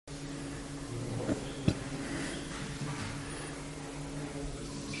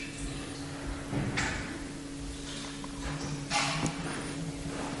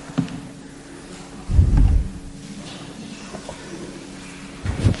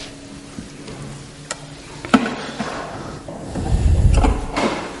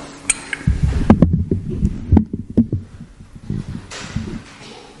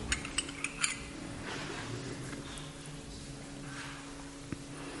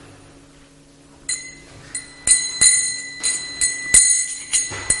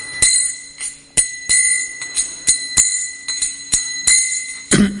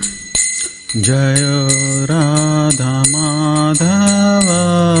जय राधा माधव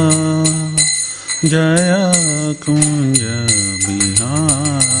जय कुंज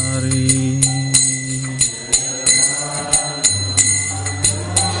बिहारी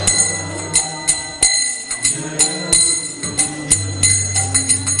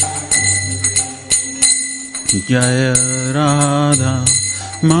जय राधा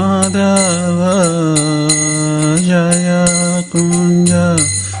माधव जय कुंज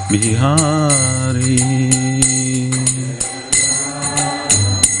बिहारी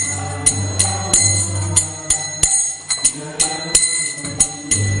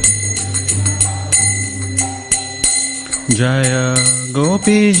जय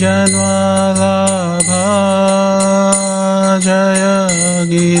गोपी जनवल्लभा जय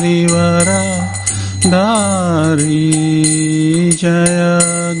गिरिवर धारी जय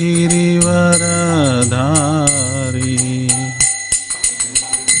गिरिवर धारी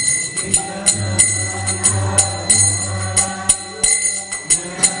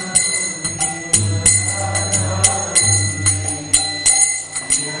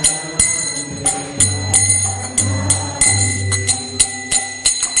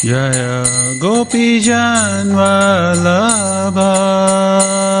जय गोपी जनवल्लभा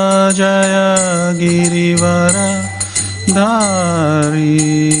जय गिरिवर धारी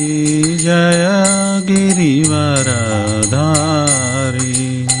जय गिरिवर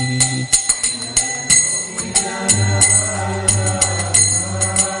धारी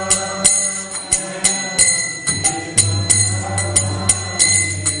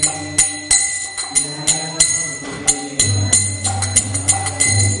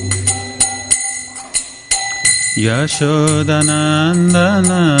यशोदनंदन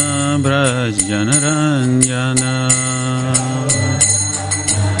ब्रज जनरंजन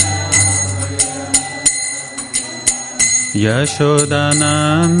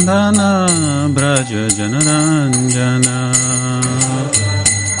यशोदनंदन ब्रज जनरंजन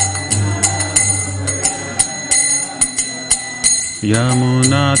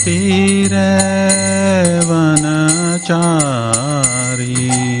यमुना तीरे वनचारी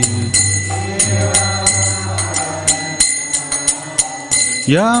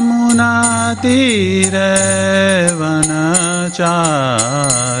यमुना तीरे वनचारी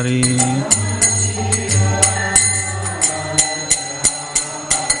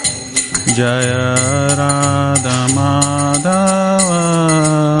जय राधा माधव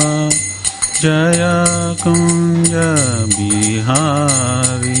जय कुंज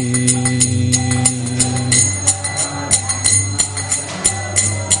बिहारी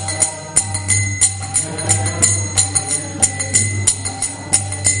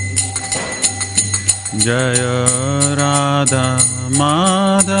जय राधा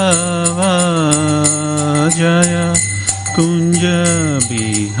माधव जय कुंज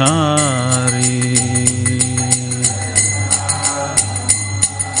बिहारी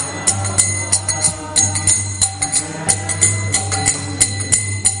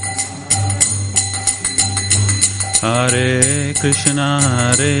हरे Krishna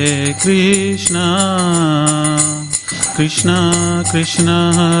Krishna Krishna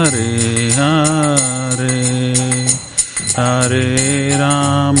Hare Hare Hare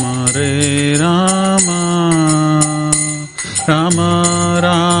Ram Ram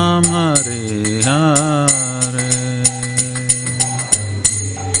Ram Hare Hare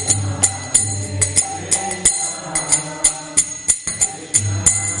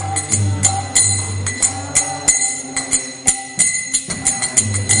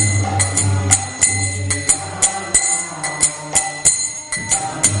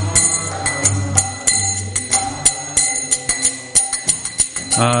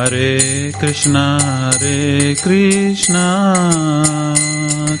Hare Krishna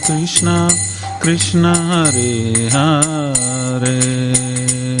Krishna Krishna Hare Hare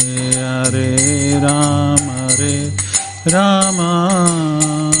Hare Rama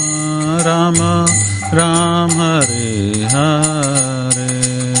Rama Ram Hare Hare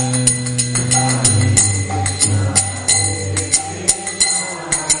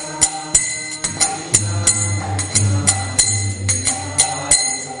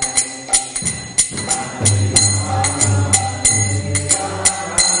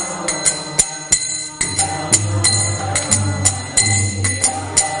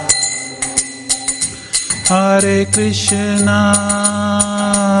Hare Krishna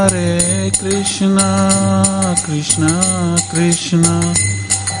Krishna Krishna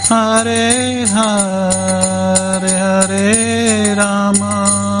Hare Hare Hare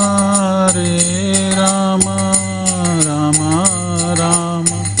Rama Rama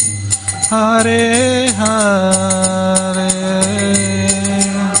Rama Hare Hare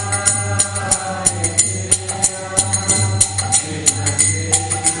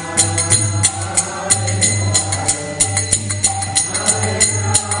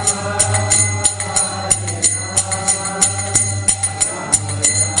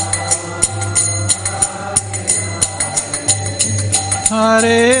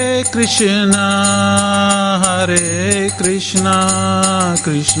Hare Krishna, Hare Krishna,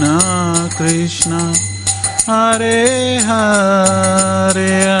 Krishna Krishna, Hare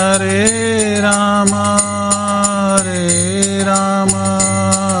Hare, Hare Rama, Hare Rama,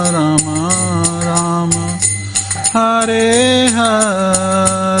 Rama Rama, Hare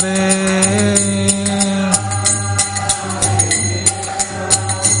Hare.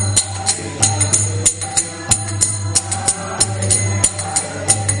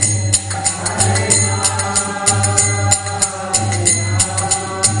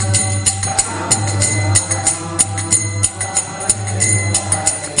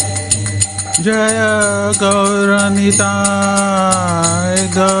 Jaya Gauranitai,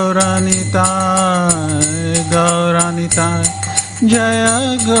 Gauranitai, Gauranitai, Jaya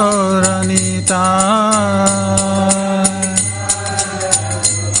Gauranitai.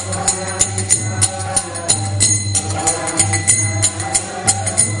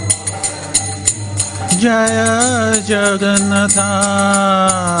 Jaya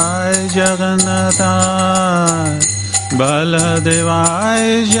Jagannathai, Jagannathai, Baladevai,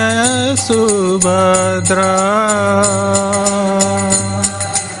 Jaya Subhadra.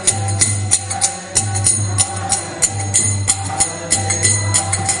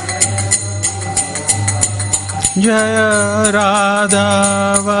 Jaya Radha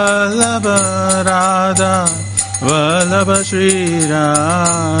Vallabha, Radha Vallabha Shri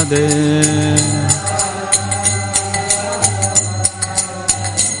Radhe.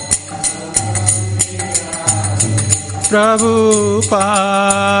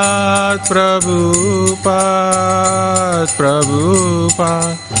 Prabhupada, Prabhupada,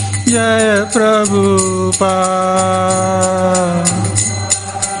 Prabhupada, Jaya Prabhupada.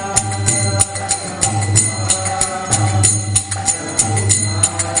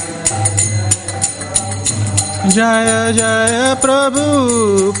 Jaya Jaya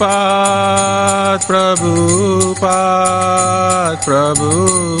Prabhupada, Prabhupada,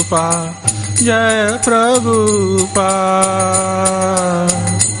 Prabhupada, Jaya Prabhupada.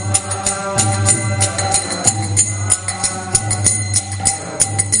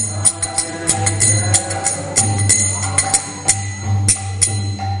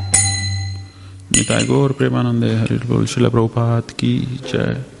 Nitai गौर प्रेमानंदे हरि बोल। श्रील प्रभुपाद की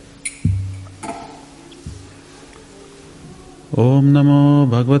जय। ओम नमो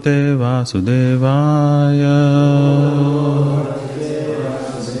भगवते वासुदेवाय।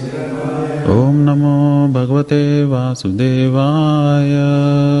 ओम नमो भगवते वासुदेवाय।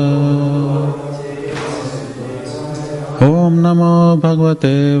 ओम नमो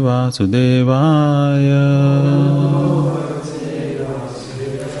भगवते वासुदेवाय।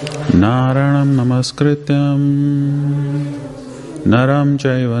 नारायणं नमस्कृत्यं नरं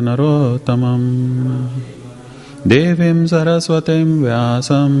चैव नरोत्तमं देवीं सरस्वतीं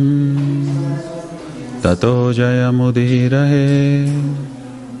व्यासं ततो जयमुदीरये।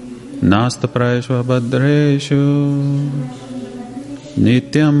 नास्तप्रायेषु भद्रेषु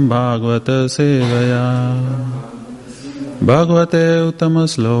नित्यं भागवत सेवया। भगवते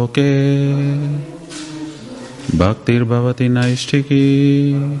उत्तमश्लोके भक्तिर्भवति नैष्ठिकी।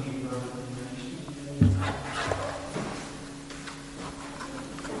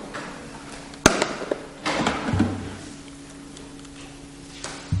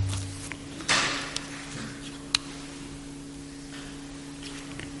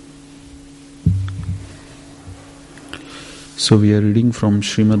 So we are reading from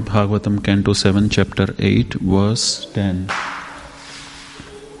Srimad Bhagavatam, Canto 7, Chapter 8, verse 10.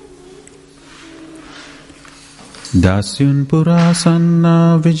 Dasyun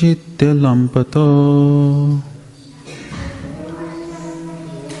purasanna vijitya lampato.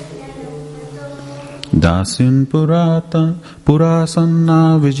 Dasyun purasanna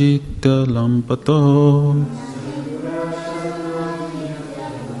vijitya lampato.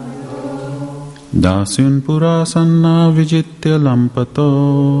 Dasyun purasanna vijitya lampato.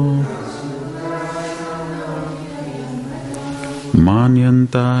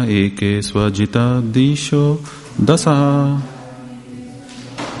 Manyanta eke svajita disho dasa.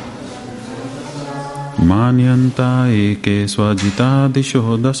 Manyanta eke svajita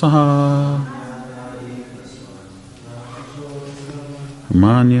disho dasa.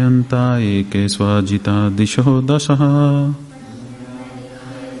 Manyanta eke svajita disho dasa.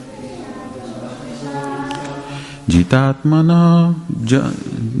 Jitatmana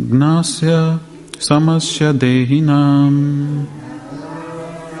gnasya samasya dehinam.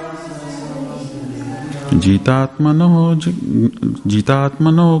 Jitatmano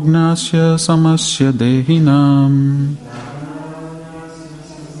gnasya samasya dehinam.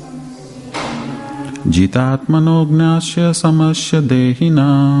 Jitatmano gnasya samasya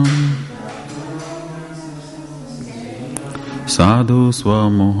dehinam Sadhu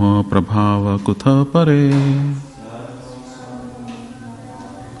swamoha prabhava kutha pare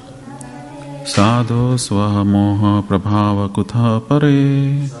Sadhu swamoha prabhava kutha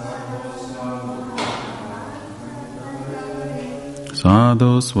pare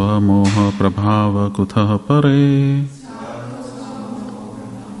Sadhu swamoha prabhava kutha pare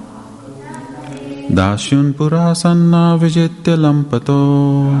Dashyun purasanna vijitya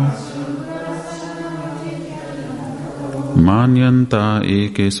lampato Manyanta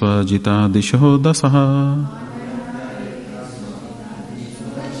eke swajita disho dasaha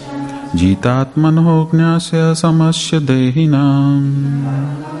Jitatmano gnasya samasya dehinam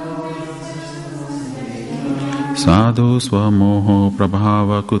Sadhu swamoho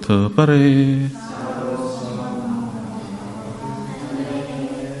prabhava kutha pare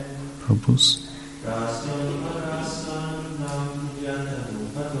Prabhus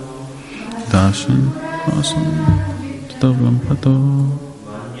Dashan Asam Lampato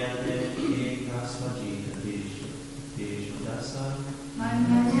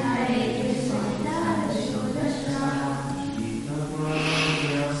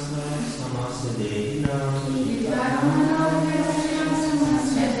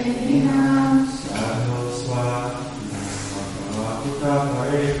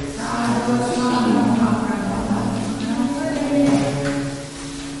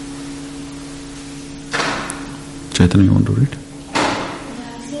Chaitanya, you want to read?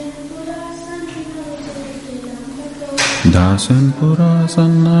 Dasan pura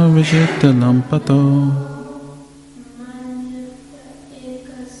sanna vijitya lampato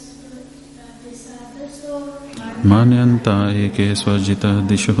Manyanta eke swajita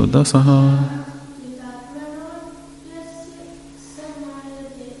disho dasaha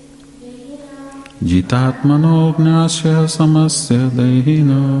Jitatmano gnasya samasya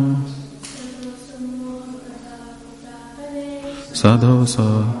dehina Sadho sa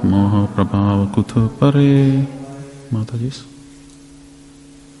moha prabhava kutha pare Mataji's.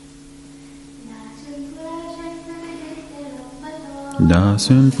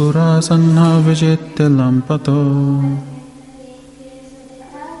 Dasyan pura sanna vijitya lampato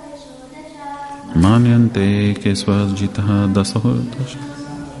Manyante ke swajita dasaho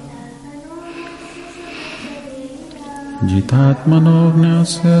Jitatmano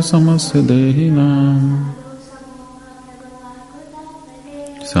gnasya samasya dehinam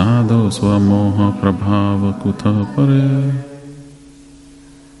Sadhu swamoha prabhava kutha pare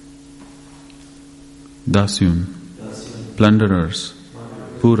Dasyun, plunderers,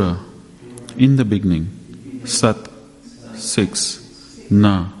 Pura, in the beginning, Sat, 6,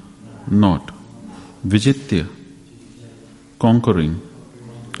 Na, not, Vijitya, conquering,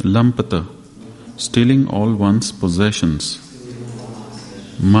 Lampata, stealing all one's possessions,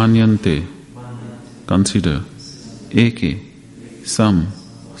 Manyante, consider, Eke, some,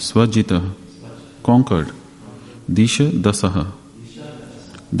 Swajita, conquered, Disha Dasaha,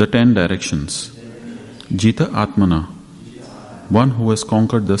 the 10 directions, Jita Atmana, one who has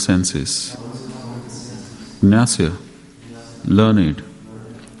conquered the senses, Gnasya, learned,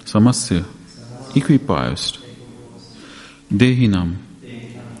 Samasya, equipoised, Dehinam,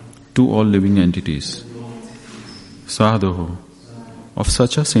 to all living entities, Sadho, of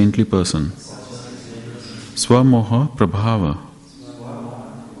such a saintly person, Swamoha Prabhava,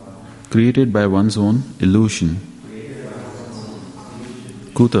 created by one's own illusion.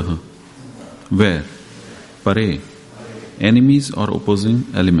 Kutaha, where? Pare, enemies or opposing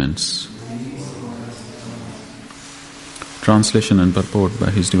elements. Translation and purport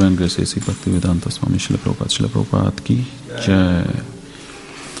by His Divine Grace A.C. Bhaktivedanta Swami Srila Prabhupada ki Jai.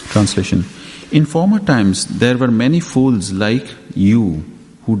 Translation. In former times there were many fools like you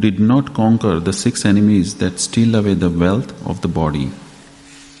who did not conquer the 6 enemies that steal away the wealth of the body.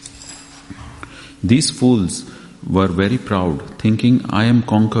 These fools were very proud, thinking, I have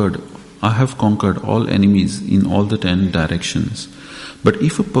conquered all enemies in all the 10 directions. But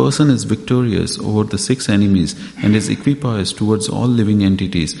if a person is victorious over the 6 enemies and is equipoised towards all living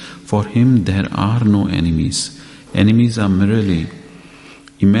entities, for him there are no enemies. Enemies are merely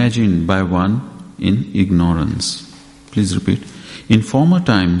imagined by one in ignorance. Please repeat. In former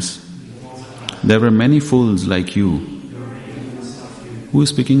times, there were many fools like you. Who is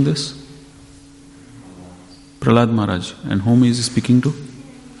speaking this? Prahlad Maharaj. And whom is he speaking to?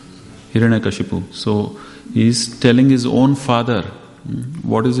 Hiranyakashipu. So he is telling his own father.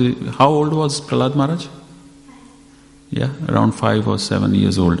 What is he? How old was Prahlad Maharaj? Yeah, around 5 or 7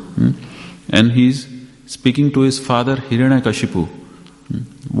 years old. And he is speaking to his father Hiranyakashipu.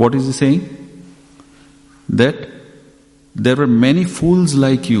 What is he saying? that there were many fools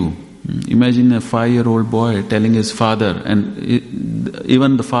like you. Imagine a 5-year-old boy telling his father, and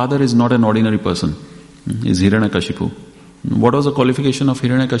even the father is not an ordinary person, is Hiranyakashipu. What was the qualification of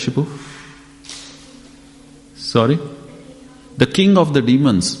Hiranyakashipu? Sorry? The king of the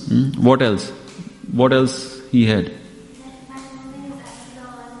demons. What else? What else he had?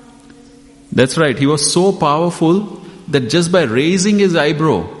 That's right. He was so powerful that just by raising his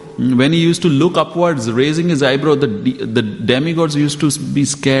eyebrow, when he used to look upwards, raising his eyebrow, the demigods used to be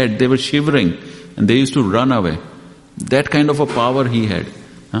scared. They were shivering and they used to run away. That kind of a power he had.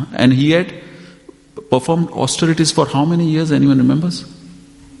 And he had performed austerities for how many years? Anyone remembers?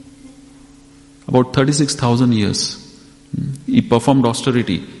 About 36,000 years. He performed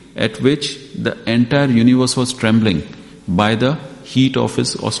austerity at which the entire universe was trembling by the heat of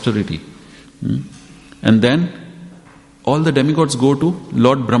his austerity. And then all the demigods go to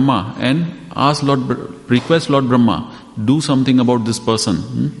Lord Brahma and request Lord Brahma, do something about this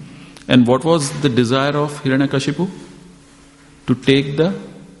person. And what was the desire of Hiranyakashipu? To take the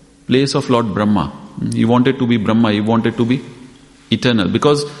place of Lord Brahma. He wanted to be Brahma, he wanted to be eternal.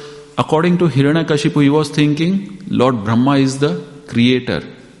 Because according to Hiranyakashipu, he was thinking Lord Brahma is the creator.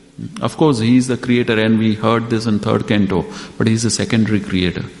 Of course, he is the creator, and we heard this in 3rd canto, but he is a secondary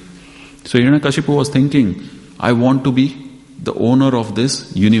creator. So Hiranyakashipu was thinking, I want to be the owner of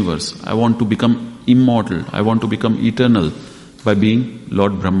this universe. I want to become immortal. I want to become eternal by being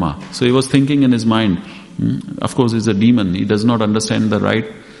Lord Brahma. So he was thinking in his mind, of course he's a demon. He does not understand the right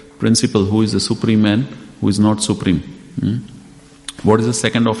principle, who is the supreme and who is not supreme. What is the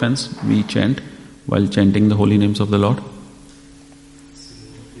second offense we chant while chanting the holy names of the Lord?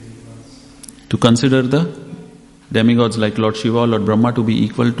 To consider the demigods like Lord Shiva or Lord Brahma to be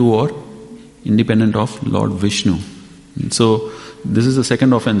equal to or independent of Lord Vishnu. So this is the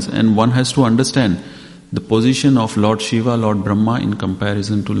second offense, and one has to understand the position of Lord Shiva, Lord Brahma in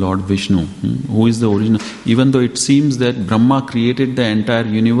comparison to Lord Vishnu, who is the original. Even though it seems that Brahma created the entire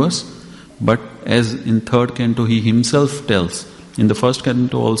universe, but as in 3rd canto he himself tells, in the 1st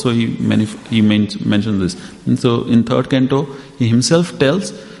canto also he mentioned this. And so in 3rd canto he himself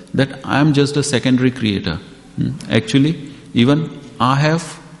tells that I am just a secondary creator. Actually, even I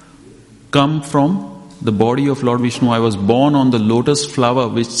have come from the body of Lord Vishnu. I was born on the lotus flower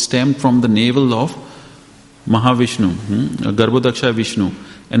which stemmed from the navel of Mahavishnu, Garbhodaksha Vishnu.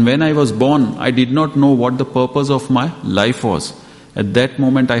 And when I was born, I did not know what the purpose of my life was. At that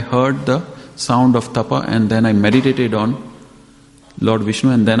moment I heard the sound of tapa, and then I meditated on Lord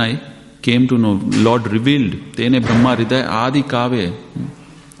Vishnu, and then I came to know. Lord revealed, Tene Brahma Hridaya Adi Kave.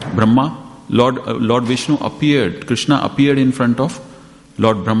 Brahma, Lord Vishnu appeared, Krishna appeared in front of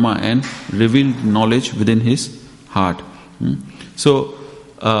Lord Brahma and revealed knowledge within his heart. So,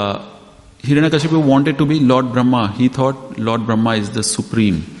 Hiranyakashipu wanted to be Lord Brahma. He thought Lord Brahma is the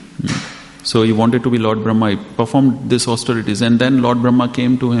supreme. So he wanted to be Lord Brahma. He performed these austerities, and then Lord Brahma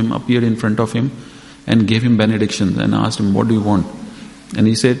came to him, appeared in front of him and gave him benedictions and asked him, what do you want? And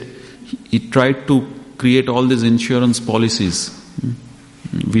he said, he tried to create all these insurance policies.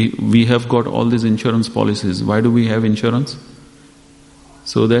 We have got all these insurance policies. Why do we have insurance?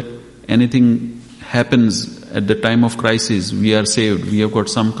 So that anything happens at the time of crisis, we are saved, we have got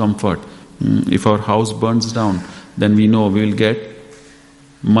some comfort. If our house burns down, then we know we will get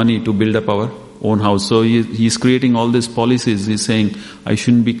money to build up our own house. So he's creating all these policies. He's saying, I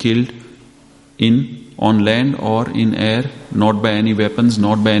shouldn't be killed on land or in air, not by any weapons,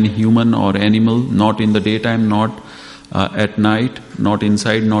 not by any human or animal, not in the daytime, not at night, not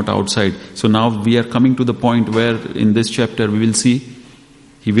inside, not outside. So now we are coming to the point where in this chapter we will see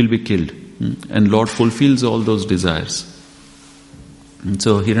he will be killed. And Lord fulfills all those desires. And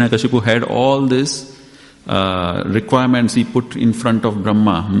so Hiranyakashipu had all these requirements he put in front of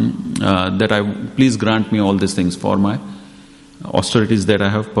Brahma, that please grant me all these things for my austerities that I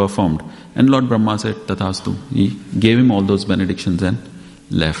have performed. And Lord Brahma said, Tathastu. He gave him all those benedictions and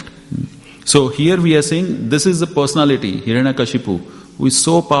left. So here we are saying this is the personality, Hiranyakashipu, who is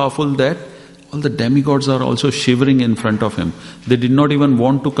so powerful that all the demigods are also shivering in front of him. They did not even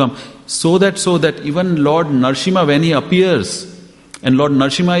want to come. So that even Lord Narsimha, when he appears, and Lord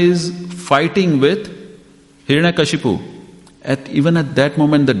Narsimha is fighting with Hiranyakashipu, even at that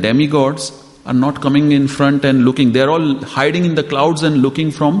moment the demigods are not coming in front and looking. They are all hiding in the clouds and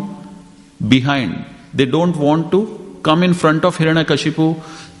looking from behind. They don't want to come in front of Hiranyakashipu.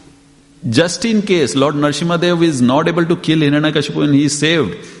 Just in case Lord Narsimhadev is not able to kill Hiranyakashipu and he is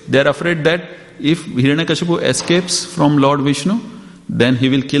saved, they are afraid that if Hiranyakashipu escapes from Lord Vishnu, then he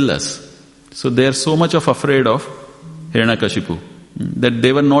will kill us. So they are so much afraid of Hiranyakashipu that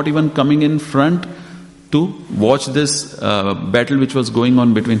they were not even coming in front to watch this battle which was going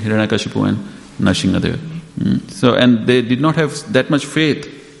on between Hiranyakashipu and Nrsimhadev. So, and they did not have that much faith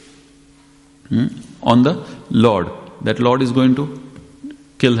on the Lord, that Lord is going to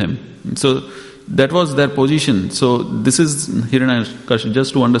kill him. So that was their position. So this is Hiranyakashipu,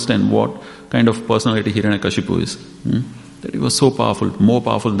 just to understand what kind of personality Hiranyakashipu is. That he was so powerful, more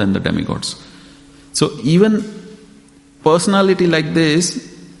powerful than the demigods. So even personality like this,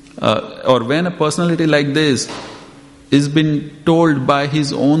 or when a personality like this is been told by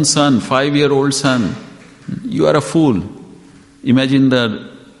his own son, 5-year-old son, you are a fool. Imagine the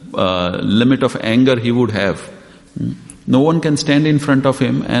limit of anger he would have. No one can stand in front of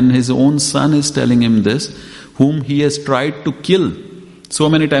him, and his own son is telling him this, whom he has tried to kill so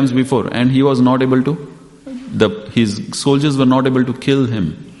many times before, and he was not able to, his soldiers were not able to kill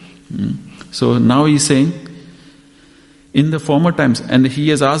him. So now he is saying, in the former times, and he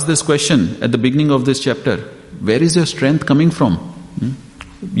has asked this question at the beginning of this chapter, where is your strength coming from?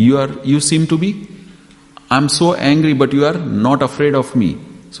 You seem to be, I'm so angry, but you are not afraid of me.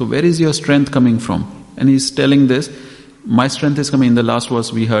 So where is your strength coming from? And he's telling this, my strength is coming. In the last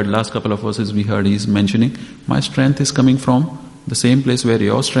verse we heard, last couple of verses we heard, he's mentioning, my strength is coming from the same place where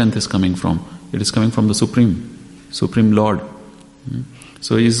your strength is coming from. It is coming from the Supreme Lord.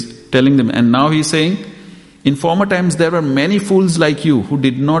 So he's telling them, and now he's saying, in former times there were many fools like you who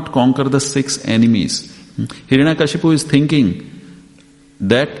did not conquer the 6 enemies. Hiranyakashipu is thinking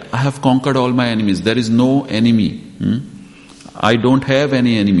that I have conquered all my enemies. There is no enemy. I don't have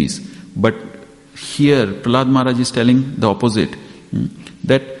any enemies. But here Prahlad Maharaj is telling the opposite.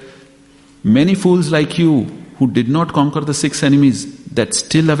 That many fools like you who did not conquer the 6 enemies, that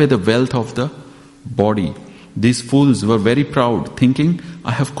still away the wealth of the body. These fools were very proud, thinking,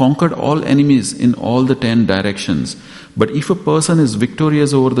 I have conquered all enemies in all the 10 directions. But if a person is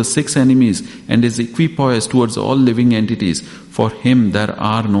victorious over the 6 enemies and is equipoised towards all living entities, for him there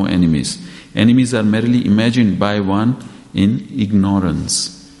are no enemies. Enemies are merely imagined by one in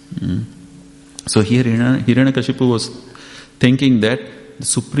ignorance. So here Hiranyakashipu was thinking that the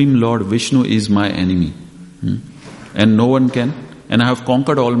Supreme Lord Vishnu is my enemy. And no one can, and I have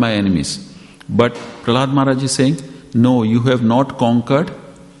conquered all my enemies. But Prahlad Maharaj is saying, no, you have not conquered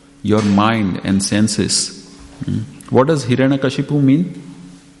your mind and senses. What does Hiranyakashipu mean?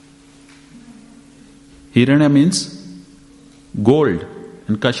 Hiranya means gold,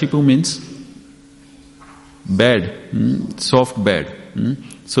 and Kashipu means bad, soft bad.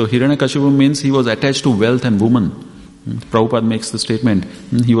 So Hiranyakashipu means he was attached to wealth and woman. Prabhupada makes the statement,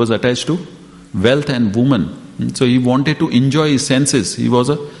 he was attached to wealth and woman. So he wanted to enjoy his senses. He was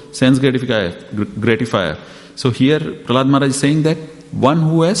a sense gratifier. So here Prahlad Maharaj is saying that one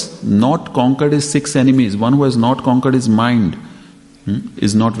who has not conquered his 6 enemies, one who has not conquered his mind,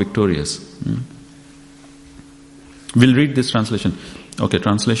 is not victorious. We'll read this translation. Okay,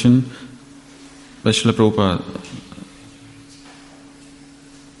 translation by Srila Prabhupada.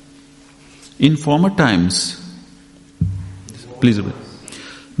 In former times, please read.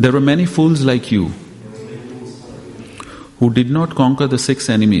 There were many fools like you who did not conquer the 6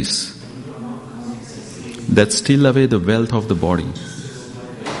 enemies that steal away the wealth of the body.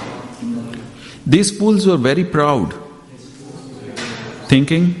 These fools were very proud,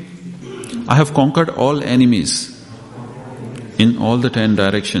 thinking, I have conquered all enemies in all the 10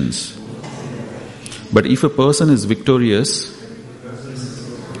 directions. But if a person is victorious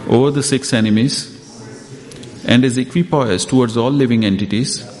over the 6 enemies and is equipoised towards all living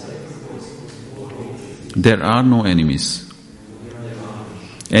entities, there are no enemies.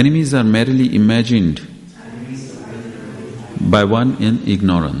 Enemies are merely imagined by one in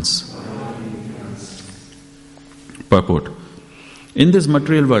ignorance. Purport. In this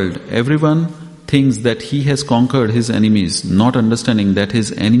material world, everyone thinks that he has conquered his enemies, not understanding that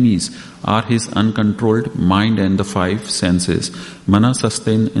his enemies are his uncontrolled mind and the 5 senses. Mana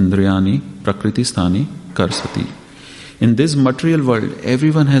sasten indriyani prakriti sthani karsati. In this material world,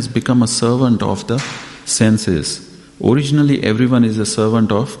 everyone has become a servant of the senses. Originally, everyone is a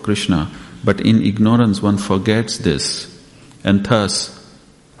servant of Krishna, but in ignorance one forgets this, and thus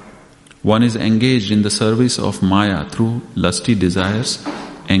one is engaged in the service of Maya through lusty desires,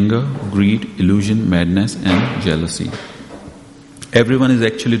 anger, greed, illusion, madness and jealousy. Everyone is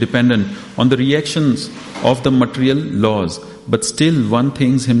actually dependent on the reactions of the material laws, but still one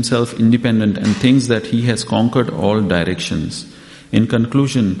thinks himself independent and thinks that he has conquered all directions. In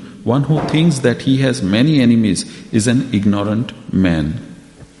conclusion, one who thinks that he has many enemies is an ignorant man,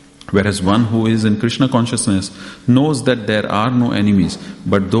 whereas one who is in Krishna consciousness knows that there are no enemies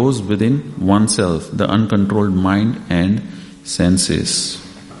but those within oneself, the uncontrolled mind and senses.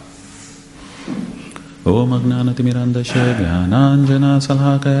 Om Agnanatimirandasya Jnananjana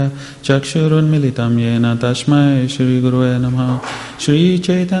Salakaya Chakshurunmilitam Yena Tashmai Shri Gurue Namaha. Shri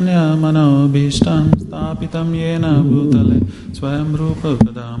Caitanya Manobhishtam Stapitam Yena Bhutale Swayam Rupa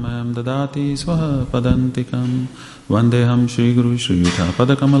Padamayam Dadati Swaha Padantikam. Vandeham Shri Guru Shri Yuta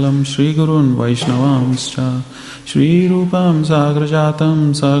Padakamalam Shri Gurun Vaishnavamscha. Shri Rupam Sagrajatam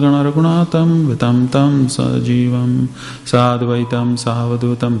Sagana Ragunatam Vitam Tam Sajivam Sadvaitam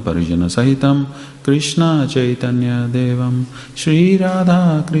Savadutam Parijana Sahitam Krishna Chaitanya Devam Shri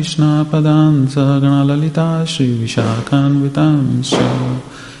Radha Krishna Padan Sagana Lalita Shri Vishakhan Vitam Sha.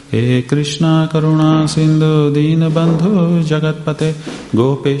 He Krishna Karuna Sindhu Dina Bandhu Jagatpate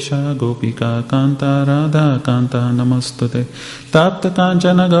Gopesha Gopika Kanta Radha Kanta Namastute Tapta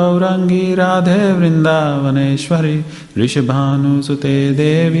Kanchana Gaurangi Radhe Vrindavaneshwari Rishabhanu Sute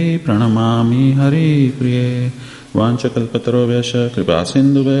Devi Pranamami Hari Priye. Vanchakalpataro Vyasha Kripa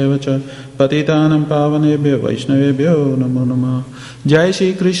Sindhu Vevacha Patitanam Pavanebhyo Vaishnavebhyo Namo Namah. Jai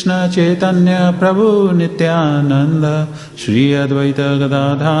Shri Krishna Chaitanya Prabhu Nityananda Shri Advaita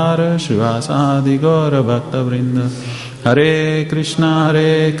Gadadhara Srivasadi Gaura Bhakta Vrinda. Hare Krishna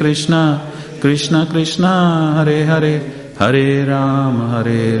Krishna Krishna Hare Hare Hare Rama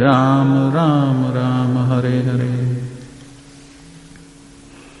Rama Rama Hare Hare.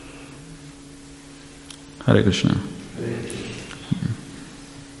 Hare Krishna.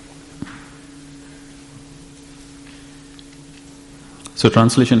 So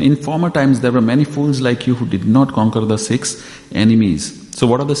translation, in former times there were many fools like you who did not conquer the 6 enemies. So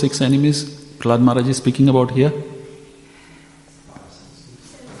what are the 6 enemies Prahlad Maharaj is speaking about here?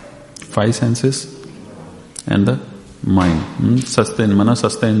 5 senses and the mind. Sastain mana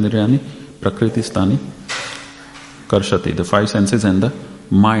sastaindriyani prakriti stani karshati. The 5 senses and the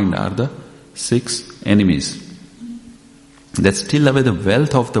mind are the 6 enemies that steal away the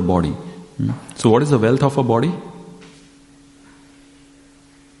wealth of the body. So what is the wealth of a body?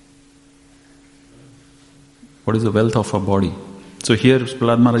 What is the wealth of a body? So here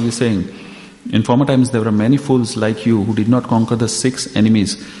Prahlad Maharaj is saying, in former times there were many fools like you who did not conquer the 6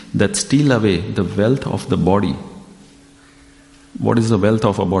 enemies that steal away the wealth of the body. What is the wealth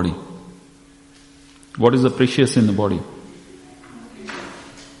of a body? What is the precious in the body?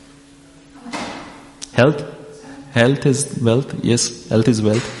 Health? Health is wealth. Yes, health is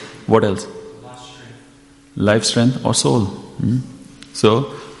wealth. What else? Life strength or soul.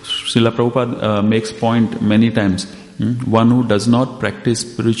 So, Srila Prabhupada makes point many times. One who does not practice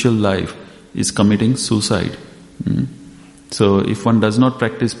spiritual life is committing suicide. So, if one does not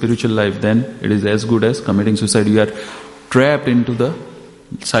practice spiritual life, then it is as good as committing suicide. You are trapped into the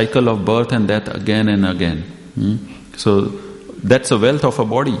cycle of birth and death again and again. So, that's the wealth of a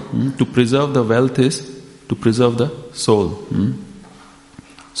body. To preserve the wealth is to preserve the soul.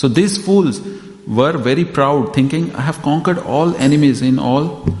 So these fools were very proud, thinking, I have conquered all enemies in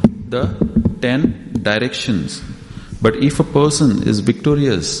all the 10 directions. But if a person is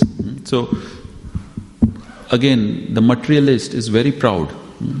victorious, so again, the materialist is very proud.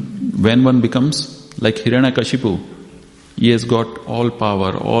 When one becomes like Hiranyakashipu, he has got all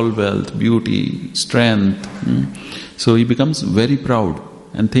power, all wealth, beauty, strength. So he becomes very proud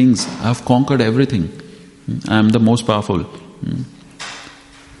and thinks, I have conquered everything. I am the most powerful.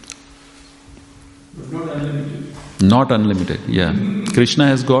 But not unlimited. Not unlimited, yeah. Krishna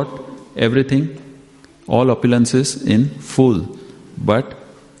has got everything, all opulences in full. But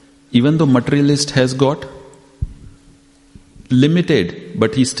even though materialist has got limited,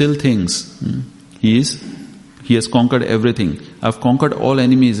 but he still thinks he has conquered everything. I have conquered all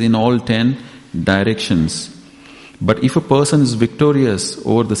enemies in all 10 directions. But if a person is victorious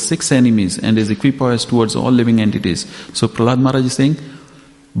over the 6 enemies and is equipoised towards all living entities, so Prahlad Maharaj is saying,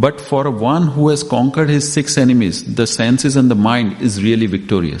 but for one who has conquered his 6 enemies, the senses and the mind is really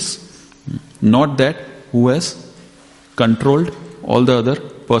victorious. Not that who has controlled all the other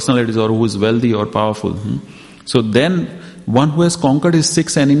personalities or who is wealthy or powerful. So then, one who has conquered his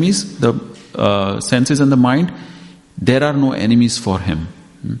 6 enemies, the senses and the mind, there are no enemies for him.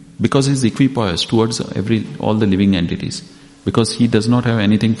 Because he is equipoised towards all the living entities. Because he does not have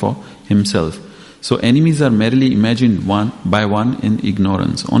anything for himself. So enemies are merely imagined one by one in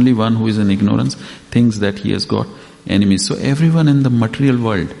ignorance. Only one who is in ignorance thinks that he has got enemies. So everyone in the material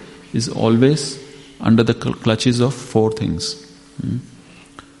world is always under the clutches of 4 things.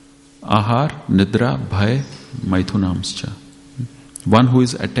 Ahar, Nidra, Bhaya, Maithunamscha. One who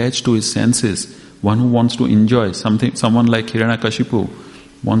is attached to his senses, one who wants to enjoy something, someone like Hiranyakashipu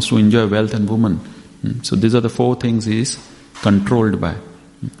wants to enjoy wealth and woman. So these are the 4 things he is controlled by.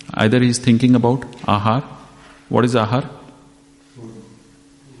 Either he is thinking about ahar. What is ahar?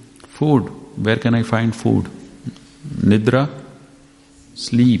 Food. where can I find food? Nidra,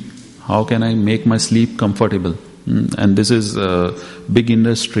 sleep. How can I make my sleep comfortable? And this is a big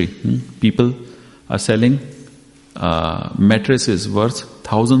industry. People are selling mattresses worth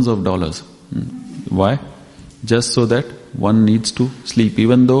thousands of dollars. Why? Just so that one needs to sleep.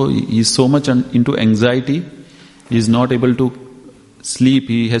 Even though he is so much into anxiety, he is not able to sleep.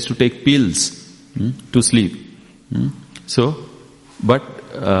 He has to take pills to sleep. So, but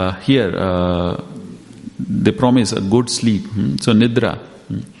here they promise a good sleep. So nidra.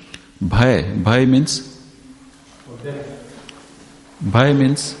 Bhai means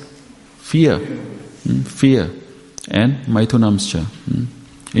fear. Fear. And maithunamscha.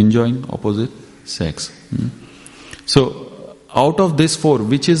 Enjoying opposite sex. So, out of these four,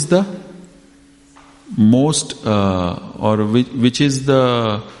 which is the most, or which is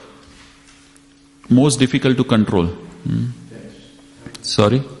the most difficult to control?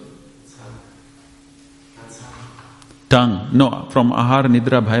 Sorry? Tongue. No, from ahar,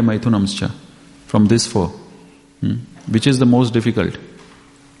 nidra, bhai, maithunamscha. From these four. Which is the most difficult?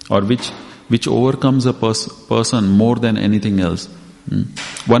 Or which overcomes a person more than anything else?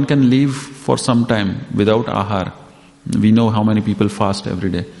 One can live for some time without ahar. We know how many people fast every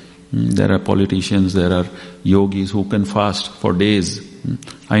day. There are politicians, there are yogis who can fast for days.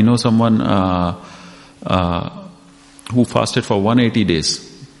 I know someone who fasted for 180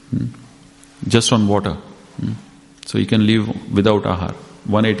 days just on water. So he can live without ahar.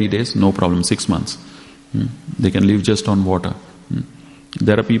 180 days, no problem, 6 months. They can live just on water.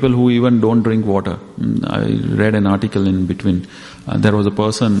 There are people who even don't drink water. I read an article in between. There was a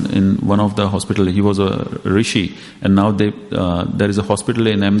person in one of the hospital. He was a rishi, and now there is a hospital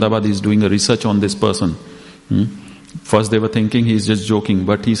in Ahmedabad. He's doing a research on this person. First they were thinking he's just joking,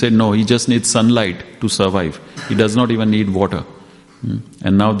 but he said no. He just needs sunlight to survive. He does not even need water.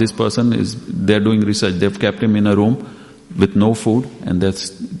 And now this person they're doing research. They've kept him in a room with no food, and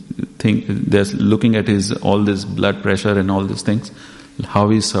they're looking at all this blood pressure and all these things. How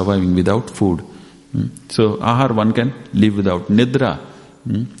he is surviving without food. So ahar one can live without. Nidra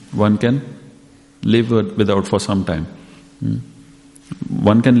one can live without for some time.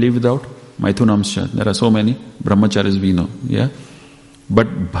 One can live without maithunamscha. There are so many brahmacharis we know. Yeah,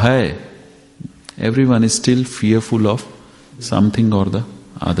 but bhai, everyone is still fearful of something or the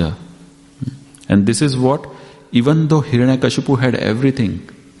other. And this is what, even though Hiranyakashipu had everything,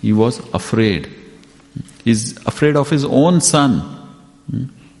 he was afraid. He's afraid of his own son.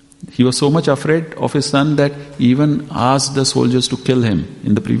 He was so much afraid of his son that he even asked the soldiers to kill him.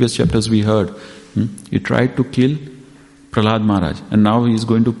 In the previous chapters we heard. He tried to kill Prahlad Maharaj, and now he is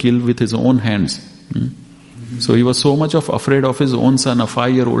going to kill with his own hands. So he was so much afraid of his own son, a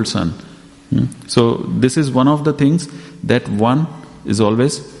 5-year-old son. So this is one of the things that one is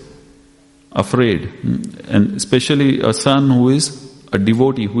always afraid. And especially a son who is a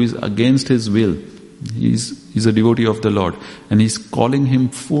devotee, who is against his will. He's a devotee of the Lord, and he's calling him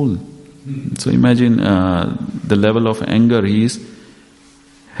fool. So imagine the level of anger he is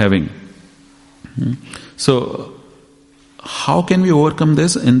having. So how can we overcome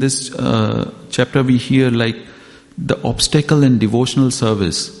this? In this chapter we hear like the obstacle in devotional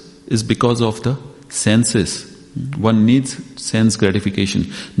service is because of the senses. One needs sense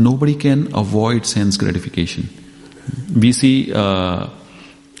gratification. Nobody can avoid sense gratification. We see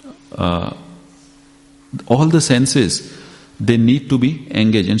all the senses, they need to be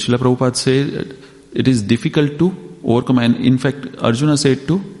engaged. And Srila Prabhupada said it is difficult to overcome. And in fact, Arjuna said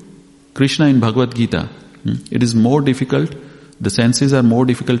to Krishna in Bhagavad Gita, it is more difficult, the senses are more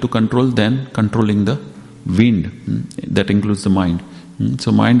difficult to control than controlling the wind. That includes the mind.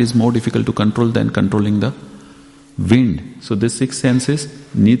 So mind is more difficult to control than controlling the wind. So these 6 senses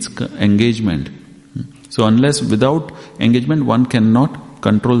needs engagement. So unless without engagement one cannot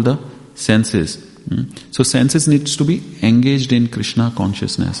control the senses. So senses needs to be engaged in Krishna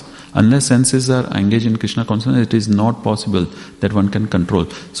consciousness. Unless senses are engaged in Krishna consciousness, it is not possible that one can control.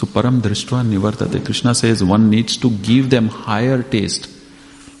 So param drishtva nivartate. Krishna says one needs to give them higher taste.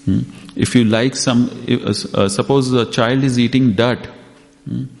 If you like suppose a child is eating dirt,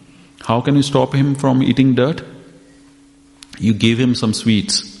 how can you stop him from eating dirt? You give him some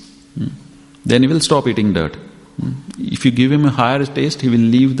sweets. Then he will stop eating dirt. If you give him a higher taste, he will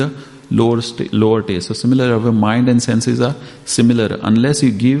leave the lower taste. So similar, our mind and senses are similar. Unless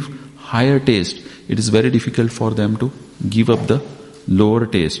you give higher taste, it is very difficult for them to give up the lower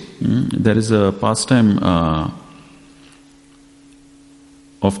taste. There is a pastime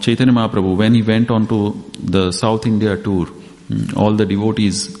of Caitanya Mahaprabhu when he went on to the South India tour. All the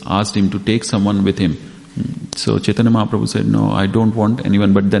devotees asked him to take someone with him So Chaitanya Mahaprabhu said, no, I don't want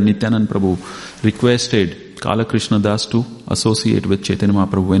anyone. But then Nityananda Prabhu requested Kala Krishna Das to associate with Chaitanya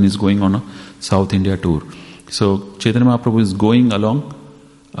Mahaprabhu when he's going on a South India tour. So Chaitanya Mahaprabhu is going along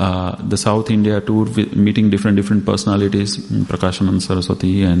the South India tour, meeting different personalities, Prakashanand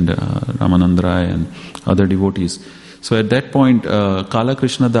Saraswati and Ramanand Rai and other devotees. So at that point, Kala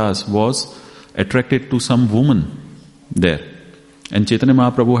Krishna Das was attracted to some woman there. And Chaitanya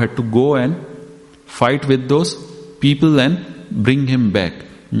Mahaprabhu had to go and fight with those people and bring him back.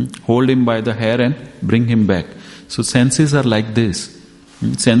 Hold him by the hair and bring him back. So senses are like this.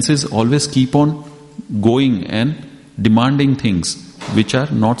 Senses always keep on going and demanding things which are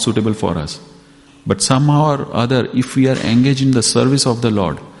not suitable for us. But somehow or other, if we are engaged in the service of the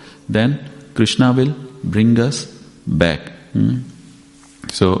Lord, then Krishna will bring us back.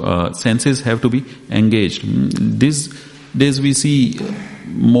 So senses have to be engaged. These days we see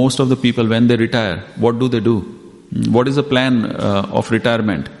most of the people when they retire, what do they do? What is the plan of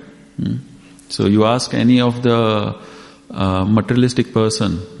retirement? So you ask any of the materialistic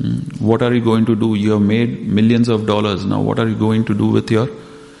person, what are you going to do? You have made millions of dollars. Now what are you going to do with your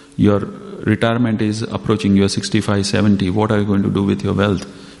retirement is approaching, you are 65, 70. What are you going to do with your wealth?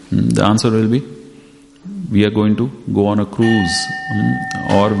 The answer will be, we are going to go on a cruise,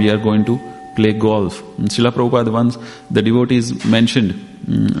 or we are going to play golf. Srila Prabhupada once, the devotees mentioned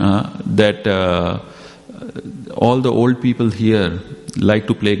that all the old people here like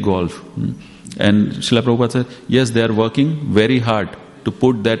to play golf. And Srila Prabhupada said, yes, they are working very hard to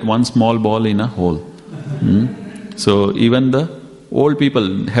put that one small ball in a hole. So even the old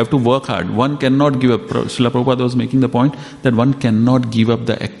people have to work hard. One cannot give up. Srila Prabhupada was making the point that one cannot give up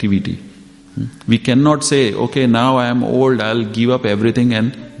the activity. We cannot say, okay, now I am old, I'll give up everything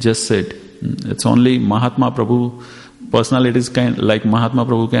and just sit. It's only Mahatma Prabhu, personalities like Mahatma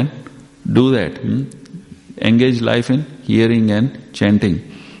Prabhu can do that. Engage life in hearing and chanting.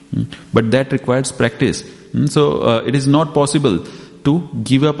 But that requires practice. So it is not possible to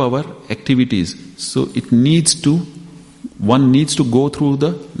give up our activities. So one needs to go through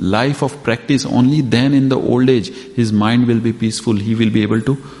the life of practice. Only then in the old age his mind will be peaceful. He will be able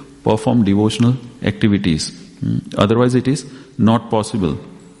to perform devotional activities. Otherwise it is not possible.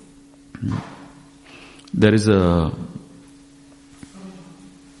 There is a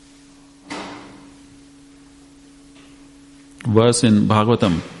verse in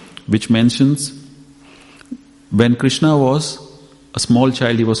Bhagavatam which mentions when Krishna was a small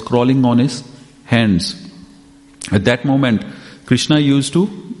child, he was crawling on his hands. At that moment, Krishna used to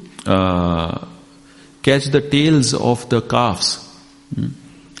catch the tails of the calves.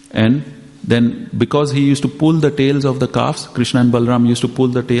 And then because he used to pull the tails of the calves, Krishna and Balaram used to pull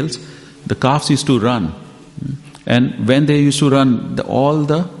the tails, the calves used to run. And when they used to run, all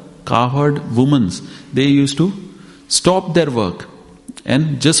the cowherd women, they used to stop their work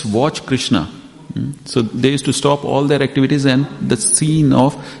and just watch Krishna. So they used to stop all their activities, and the scene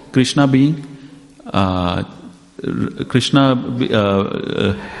of Krishna being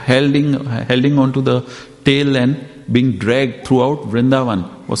holding onto the tail and being dragged throughout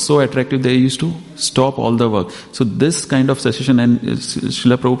Vrindavan was so attractive, they used to stop all the work. So this kind of cessation, and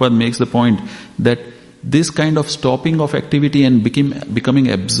Srila Prabhupada makes the point that this kind of stopping of activity and becoming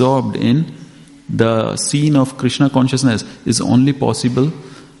absorbed in the scene of Krishna consciousness is only possible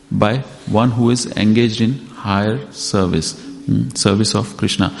by one who is engaged in higher service of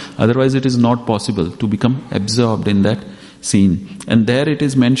Krishna. Otherwise it is not possible to become absorbed in that scene. And there it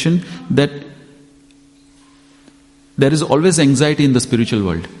is mentioned that there is always anxiety in the spiritual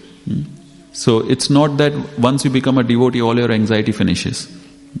world. So it's not that once you become a devotee, all your anxiety finishes.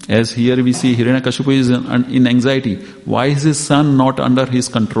 As here we see Hiranyakashipu is in anxiety. Why is his son not under his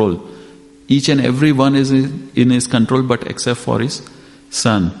control? Each and every one is in his control, but except for his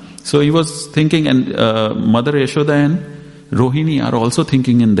son. So he was thinking, and Mother Yashoda and Rohini are also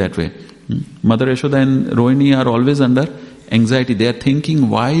thinking in that way. Mother Yashoda and Rohini are always under anxiety. They are thinking,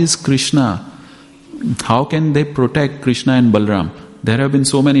 why is Krishna? How can they protect Krishna and Balaram? There have been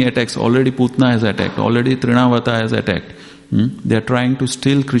so many attacks. Already Putna has attacked. Already Trinavata has attacked. They are trying to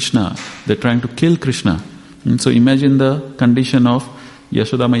steal Krishna. They are trying to kill Krishna. So imagine the condition of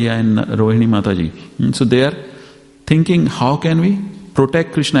Yashoda Maya and Rohini Mataji. So they are thinking, how can we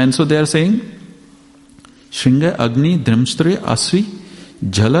protect Krishna? And so they are saying, Shringa Agni Dhrimstre Asvi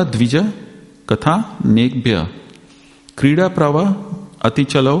Jala Dvija Katha Nekbhya Krida Prava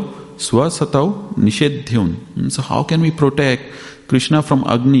Atichalau Swasatau Nishedhyun. So how can we protect Krishna from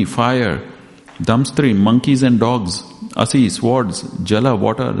Agni, fire, Dhamstri, monkeys and dogs, Asi, swords, Jala,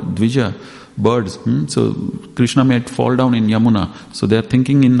 water, Dvija, birds. So Krishna may fall down in Yamuna. So they are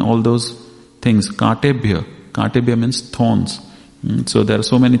thinking in all those things. Katebhya. Katebhya means thorns. So there are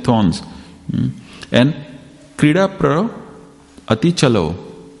so many thorns. And Krida Pra Ati Chalo.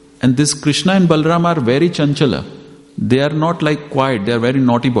 And this Krishna and Balram are very chanchala. They are not like quiet, they are very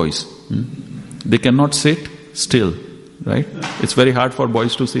naughty boys. They cannot sit still, right? It's very hard for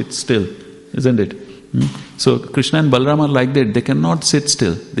boys to sit still, isn't it? So Krishna and Balram are like that. They cannot sit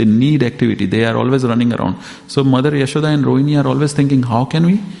still. They need activity. They are always running around. So Mother Yashoda and Rohini are always thinking, how can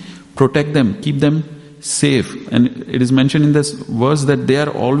we protect them, keep them safe? And it is mentioned in this verse that they are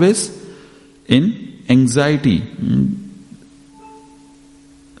always in anxiety.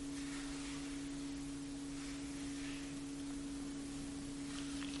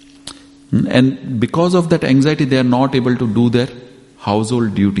 And because of that anxiety, they are not able to do their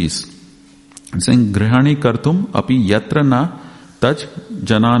household duties. It's saying, Grihani kartum api yatra na taj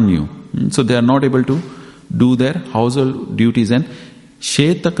jananyu. So they are not able to do their household duties. And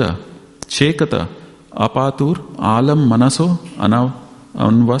shekata apatur alam manaso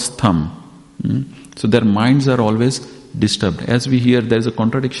anvastham. So their minds are always disturbed. As we hear, there is a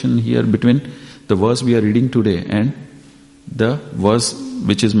contradiction here between the verse we are reading today and the verse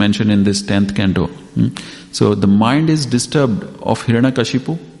which is mentioned in this 10th canto. So the mind is disturbed of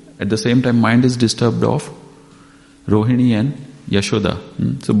Hiranyakashipu. At the same time, mind is disturbed of Rohini and Yashoda.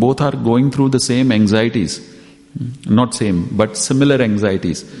 So both are going through the same anxieties. Not same, but similar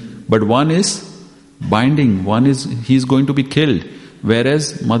anxieties. But one is binding, one is he is going to be killed.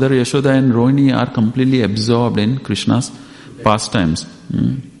 Whereas Mother Yashoda and Rohini are completely absorbed in Krishna's pastimes.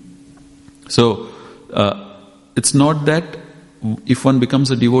 So it's not that if one becomes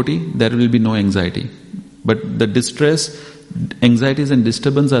a devotee, there will be no anxiety. But the distress, anxieties and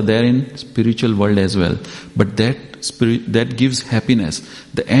disturbance are there in spiritual world as well. But that gives happiness.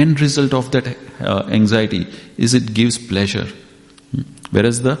 The end result of that anxiety is it gives pleasure.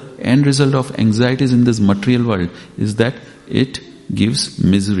 Whereas the end result of anxieties in this material world is that it gives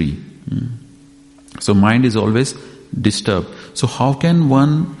misery. So mind is always disturbed. So how can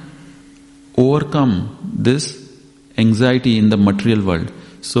one overcome this anxiety in the material world?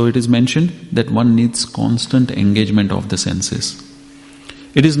 So it is mentioned that one needs constant engagement of the senses.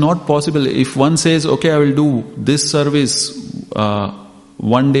 It is not possible if one says, okay, I will do this service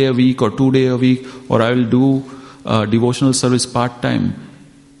 1 day a week or 2 days a week, or I will do devotional service part-time.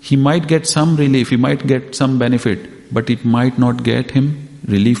 He might get some relief, he might get some benefit, but it might not get him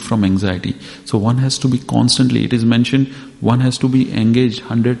relief from anxiety. So one has to be constantly, it is mentioned, one has to be engaged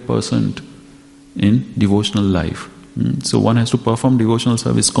 100% in devotional life. So one has to perform devotional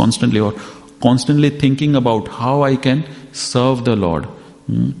service constantly, or constantly thinking about how I can serve the Lord.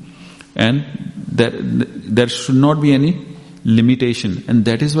 And there should not be any limitation. And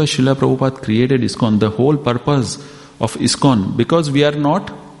that is why Srila Prabhupada created ISKCON. The whole purpose of ISKCON, because we are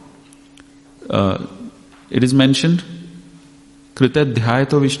not, it is mentioned, Krita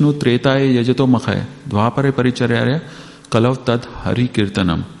dhyayato Vishnu tretaye yajato makhaye dvapare paricharyarya kalav tad hari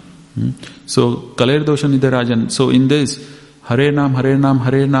kirtanam. So kaler dosha nidarajan. So in this Hare Nam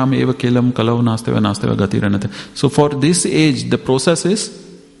eva kelam kalav nasteva gatiranate. So for this age the process is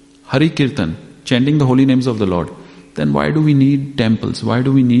Hari Kirtan, chanting the holy names of the Lord. Then why do we need temples? Why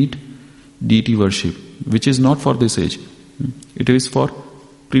do we need deity worship? Which is not for this age. It is for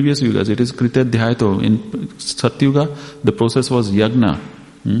previous yugas. It is Krita dhyayato. In Satyuga the process was yagna.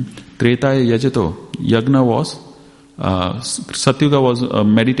 Tretaya yajato. Yagna was Satyuga was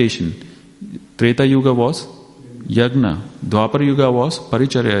meditation. Treta Yuga was Yagna. Dwapar Yuga was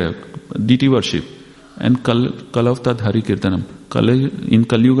Paricharya, deity worship. And Kalav Tad Hari Kirtanam. In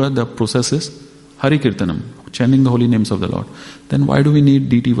Kali Yuga the process is Hari Kirtanam, chanting the holy names of the Lord. Then why do we need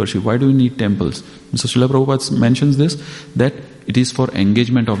deity worship? Why do we need temples? So Srila Prabhupada mentions this, that it is for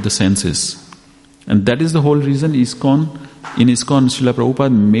engagement of the senses. And that is the whole reason in ISKCON, Srila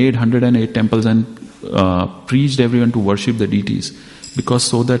Prabhupada made 108 temples and preached everyone to worship the deities, because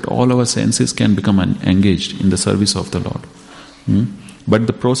so that all our senses can become engaged in the service of the Lord. But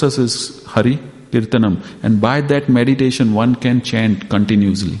the process is Hari Kirtanam, and by that meditation one can chant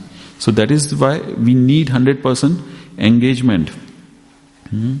continuously. So that is why we need 100% engagement.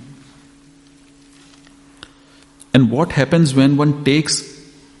 And what happens when one takes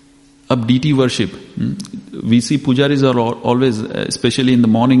up deity worship? We see pujaris are always, especially in the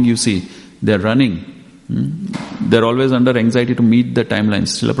morning, you see they are running. They are always under anxiety to meet the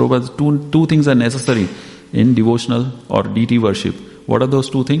timelines. Srila Prabhupada, two things are necessary in devotional or deity worship. What are those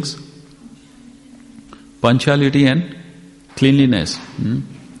two things? Punctuality and cleanliness.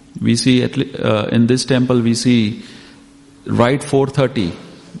 We see in this temple, we see right 4:30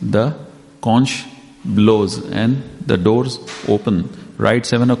 the conch blows and the doors open. Right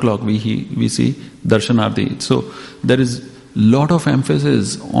 7 o'clock we see Darshanarti. So there is lot of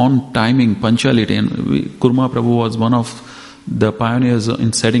emphasis on timing, punctuality, and Kurma Prabhu was one of the pioneers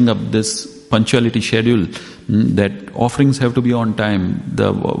in setting up this punctuality schedule, that offerings have to be on time,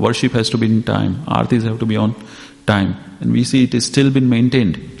 the worship has to be in time, artis have to be on time, and we see it is still been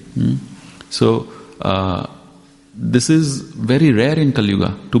maintained. So this is very rare in Kali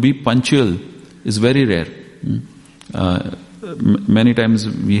Yuga. To be punctual is very rare. Many times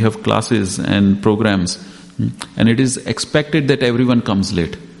we have classes and programs, and it is expected that everyone comes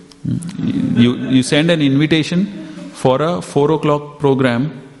late. You send an invitation for a 4 o'clock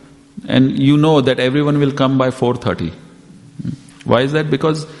program, and you know that everyone will come by 4:30. Why is that?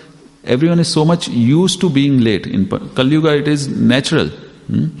 Because everyone is so much used to being late. In Kali Yuga it is natural.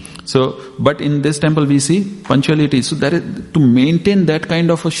 So, but in this temple we see punctuality. So there is, to maintain that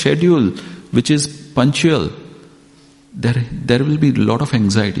kind of a schedule which is punctual, there will be a lot of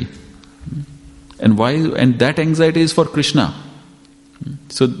anxiety. And why? And that anxiety is for Krishna.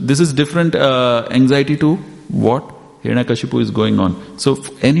 So this is different anxiety to what Hiranyakashipu is going on. So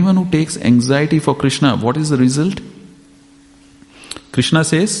anyone who takes anxiety for Krishna, what is the result? Krishna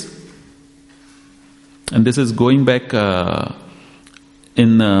says, and this is going back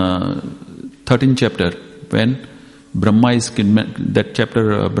in 13th chapter, when Brahma is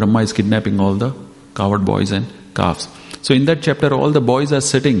Brahma is kidnapping all the cowherd boys and calves. So in that chapter, all the boys are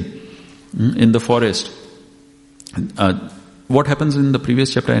sitting in the forest. What happens in the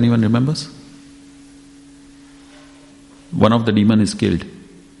previous chapter? Anyone remembers? One of the demon is killed.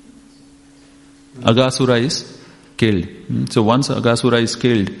 Aghasura is killed. So once Aghasura is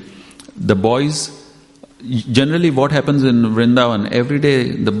killed, the boys, generally what happens in Vrindavan, every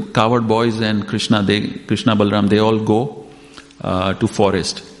day the cowherd boys and Krishna Balram, they all go to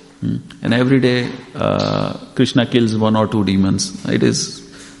forest. And every day Krishna kills 1 or 2 demons. It is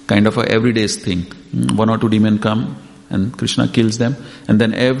kind of a everyday thing. 1 or 2 demons come and Krishna kills them. And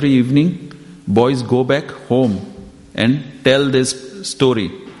then every evening boys go back home and tell this story.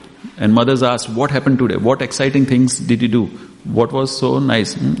 And mothers ask, what happened today? What exciting things did you do? What was so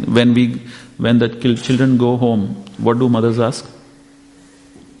nice? When the children go home, what do mothers ask?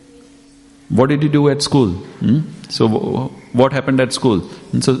 What did you do at school? So what happened at school?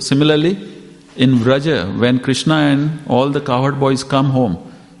 And so similarly, in Vraja, when Krishna and all the cowherd boys come home,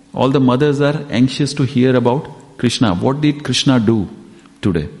 all the mothers are anxious to hear about Krishna. What did Krishna do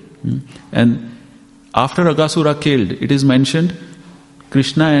today? And after Aghasura killed, it is mentioned,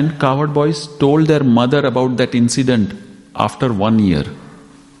 Krishna and cowherd boys told their mother about that incident after 1 year.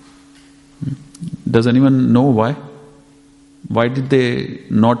 Does anyone know why? Why did they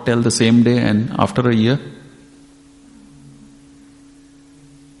not tell the same day and after a year?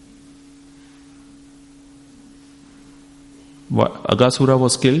 Aghasura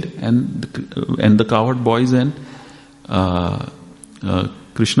was killed, and the cowherd boys and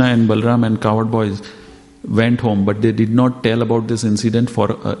Krishna and Balram and cowherd boys went home, but they did not tell about this incident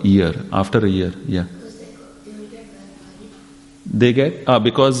for a year. After a year, yeah. They get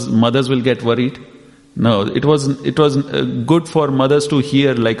because mothers will get worried. No, it was good for mothers to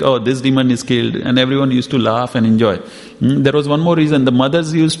hear like, oh, this demon is killed, and everyone used to laugh and enjoy. There was one more reason. The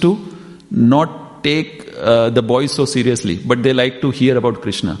mothers used to not take the boys so seriously, but they like to hear about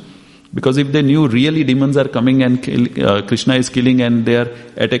Krishna. Because if they knew really demons are coming and Krishna is killing and they are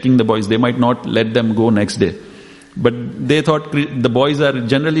attacking the boys, they might not let them go next day. But they thought the boys are,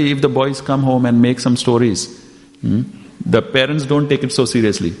 generally if the boys come home and make some stories, the parents don't take it so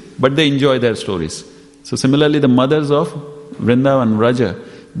seriously, but they enjoy their stories. So similarly, the mothers of Vrindavan, Vraja,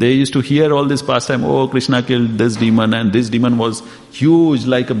 they used to hear all this pastime, oh, Krishna killed this demon, and this demon was huge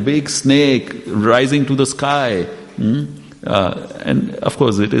like a big snake rising to the sky. And of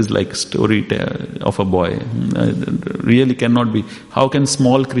course it is like story of a boy. Really cannot be. How can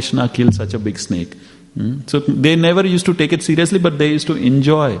small Krishna kill such a big snake? So they never used to take it seriously, but they used to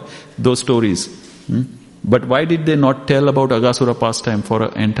enjoy those stories. But why did they not tell about Aghasura pastime for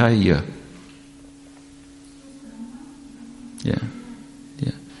an entire year? Yeah.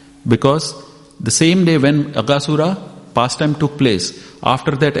 Because the same day when Aghasura pastime took place,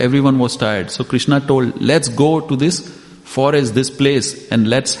 after that everyone was tired. So Krishna told, let's go to this forest, this place, and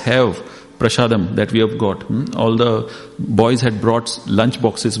let's have prasadam that we have got. All the boys had brought lunch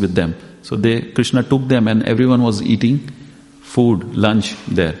boxes with them. So Krishna took them and everyone was eating food, lunch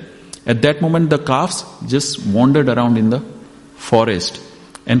there. At that moment the calves just wandered around in the forest.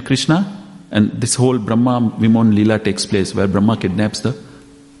 And Krishna, and this whole Brahma Vimon Leela takes place where Brahma kidnaps the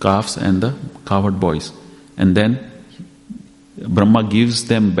calves and the cowherd boys. And then Brahma gives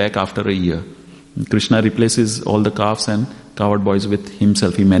them back after a year. Krishna replaces all the calves and cowherd boys with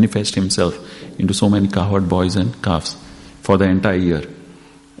himself. He manifests himself into so many cowherd boys and calves for the entire year.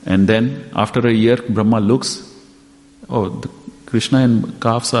 And then after a year, Brahma looks, Krishna and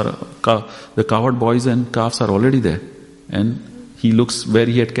calves are, the cowherd boys and calves are already there. And he looks where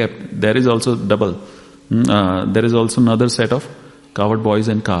he had kept. There is also double. There is also another set of cowherd boys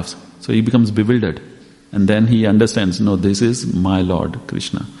and calves. So he becomes bewildered. And then he understands, no, this is my Lord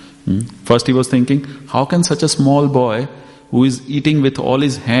Krishna. First he was thinking, how can such a small boy who is eating with all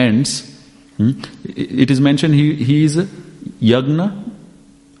his hands, it is mentioned he is Yagna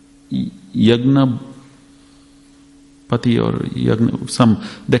Pati or Yagna,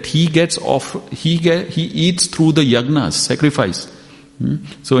 that he gets off, he eats through the Yagnas, sacrifice.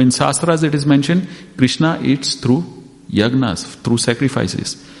 So in Shastras it is mentioned, Krishna eats through Yagnas, through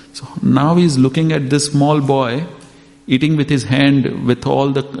sacrifices. So now he is looking at this small boy eating with his hand, with all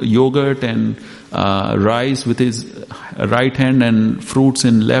the yogurt and rice with his right hand and fruits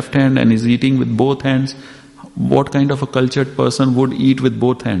in left hand, and is eating with both hands. What kind of a cultured person would eat with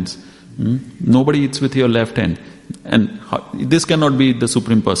both hands? Nobody eats with your left hand. And this cannot be the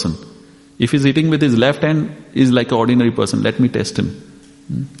supreme person. If he's eating with his left hand, is like an ordinary person. Let me test him.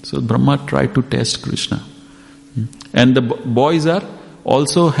 So Brahma tried to test Krishna. And the boys are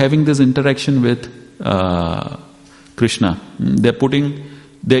also having this interaction with Krishna.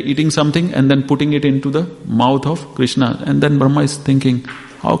 They're eating something and then putting it into the mouth of Krishna. And then Brahma is thinking,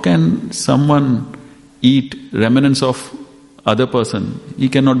 how can someone eat remnants of other person? He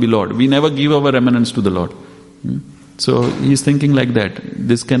cannot be Lord. We never give our remnants to the Lord. So he is thinking like that.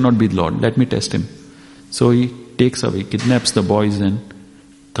 This cannot be Lord. Let me test him. So he takes away, kidnaps the boys and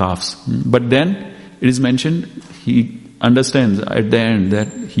calves. But then it is mentioned, he understands at the end that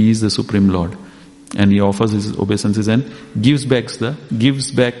he is the Supreme Lord. And he offers his obeisances and gives back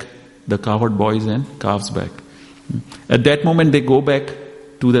the cowherd boys and calves back. At that moment they go back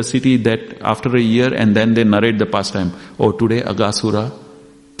to the city that after a year, and then they narrate the pastime. Today Agasura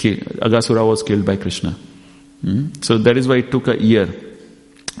was killed by Krishna. So that is why it took a year.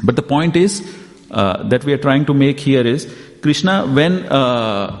 But the point is that we are trying to make here is, Krishna, when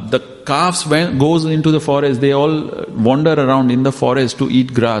the calves goes into the forest, they all wander around in the forest to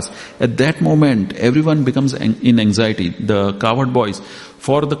eat grass. At that moment, everyone becomes in anxiety. The cowherd boys.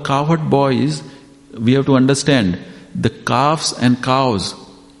 For the cowherd boys, we have to understand, the calves and cows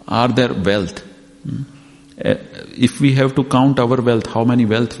are their wealth. If we have to count our wealth, how many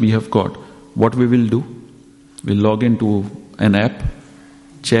wealth we have got, what we will do? We'll log into an app,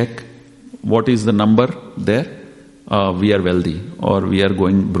 check what is the number there. We are wealthy, or we are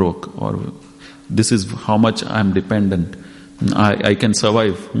going broke, or this is how much I am dependent. I can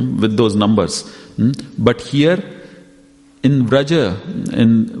survive with those numbers. But here in Vraja,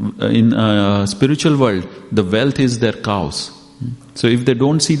 in spiritual world, the wealth is their cows. So if they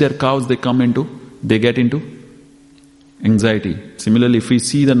don't see their cows, they get into anxiety. Similarly, if we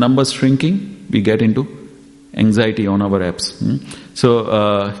see the numbers shrinking, we get into anxiety on our apps. So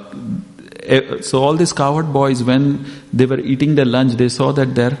all these cowherd boys, when they were eating their lunch, they saw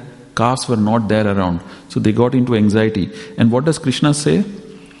that their calves were not there around. So they got into anxiety. And what does Krishna say?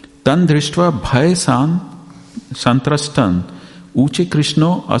 Tan drishtva bhay santrastan uche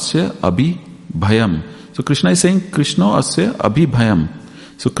Krishno asya abhi bhayam. So Krishna is saying, Krishna asya abhi bhayam.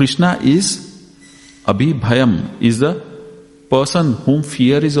 So Krishna is abhi bhayam, is the person whom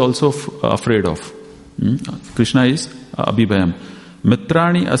fear is also afraid of. Krishna is abhibhayam.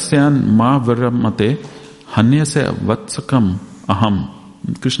 Mitrani asyan ma viramate hanyasya vatsakam aham.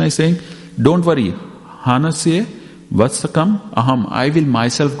 Krishna is saying, don't worry, hanasya vatsakam aham. I will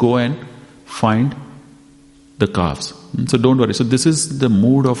myself go and find the calves. So don't worry. So this is the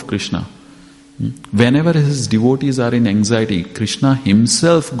mood of Krishna. Whenever his devotees are in anxiety, Krishna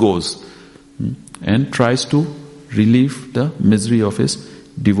himself goes and tries to relieve the misery of his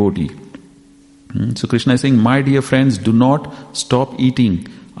devotee. So Krishna is saying, my dear friends, do not stop eating.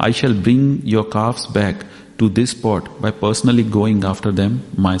 I shall bring your calves back to this spot by personally going after them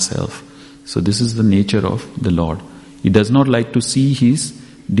myself. So this is the nature of the Lord. He does not like to see his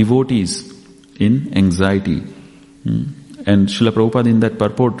devotees in anxiety. And Srila Prabhupada in that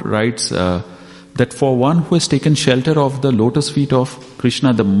purport writes that for one who has taken shelter of the lotus feet of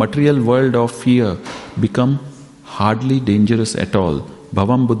Krishna, the material world of fear become hardly dangerous at all.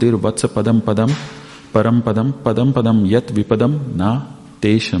 Bhavam buddhir vatsa padam padam param padam yat vipadam na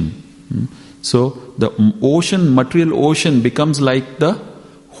tesham. So the ocean, material ocean becomes like the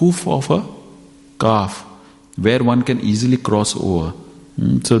hoof of a calf where one can easily cross over.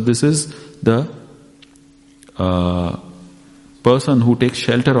 So this is the person who takes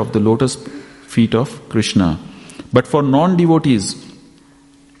shelter of the lotus feet of Krishna. But for non-devotees,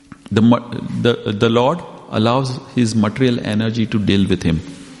 the Lord allows his material energy to deal with him.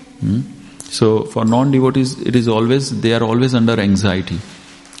 So for non-devotees, they are always under anxiety.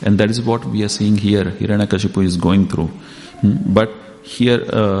 And that is what we are seeing here. Hiranyakashipu is going through. But here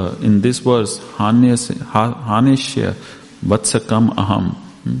in this verse, Haneshya Vatsakam Aham.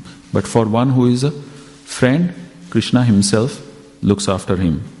 But for one who is a friend, Krishna himself looks after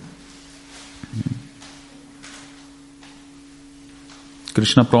him.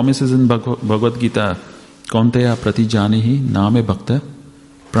 Krishna promises in Bhagavad Gita, Kaunteya prati janihi name bhakta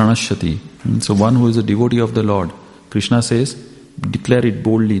pranashyati. So one who is a devotee of the Lord, Krishna says, declare it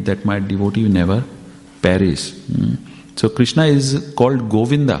boldly that my devotee will never perish. So Krishna is called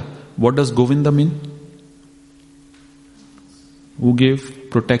Govinda. What does Govinda mean? Who gave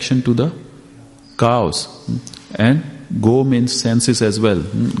protection to the cows. And Go means senses as well.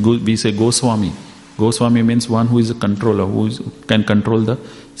 We say Goswami. Goswami means one who is a controller, can control the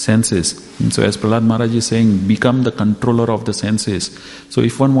senses. So as Prahlad Maharaj is saying, become the controller of the senses. So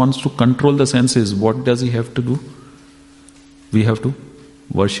if one wants to control the senses, what does he have to do? We have to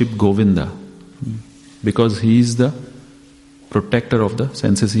worship Govinda. Because he is the protector of the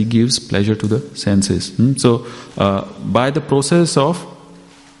senses. He gives pleasure to the senses. So by the process of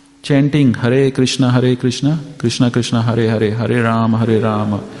chanting Hare Krishna, Krishna Krishna, Hare Hare, Hare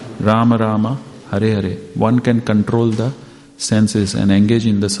Rama, Rama Rama, Hare Hare, one can control the senses and engage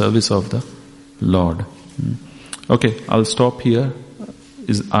in the service of the Lord. Okay, I'll stop here.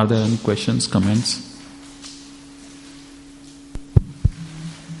 Are there any questions, comments?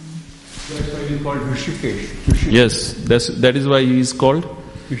 That's why he's called Rishikesh. Yes, that is why he is called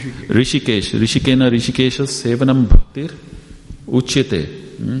Rishikesh. Rishikena Rishikesha Sevanam Bhaktir Uchyate.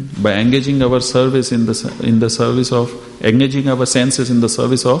 By engaging our service in the service of engaging our senses in the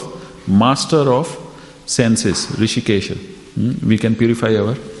service of master of senses, Rishikesha. We can purify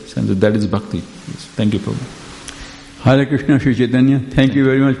our senses. That is bhakti. Yes. Thank you, Prabhu. Hare Krishna, Sri Caitanya. Thank you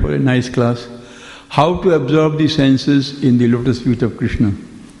very much for a nice class. How to absorb the senses in the lotus feet of Krishna?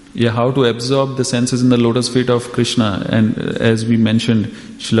 Yeah, how to absorb the senses in the lotus feet of Krishna. And as we mentioned,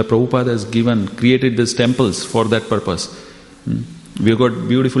 Srila Prabhupada has created these temples for that purpose. We have got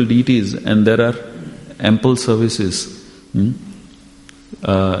beautiful deities and there are ample services in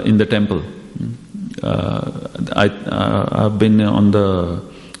the temple. I've been on the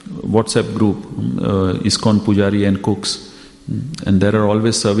WhatsApp group, ISKCON Pujari and cooks, and there are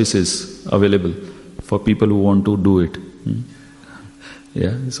always services available for people who want to do it.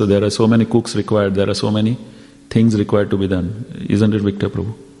 Yeah, so there are so many cooks required, there are so many things required to be done. Isn't it, Victor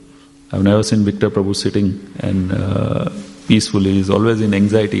Prabhu? I've never seen Victor Prabhu sitting and peacefully. He's always in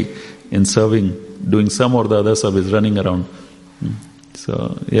anxiety, in serving, doing some or the other service, running around.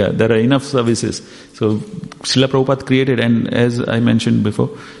 So, yeah, there are enough services. So, Srila Prabhupada created, and as I mentioned before,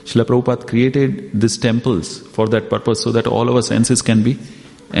 Srila Prabhupada created these temples for that purpose so that all our senses can be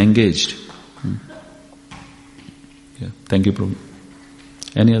engaged. Yeah, thank you, Prabhu.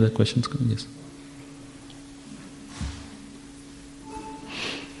 Any other questions? Yes.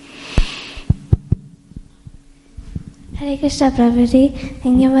 Hare Krishna, Prabhuji.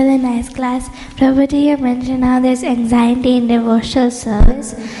 Thank you for the nice class. Prabhuji, you mentioned how there's anxiety in devotional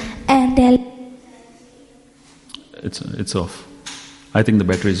service, and it's off. I think the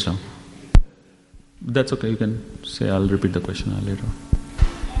battery is down. That's okay. You can say. I'll repeat the question later.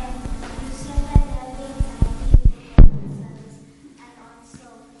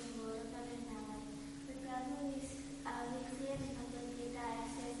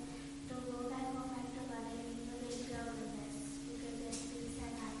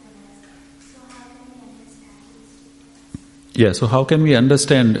 Yeah, so how can we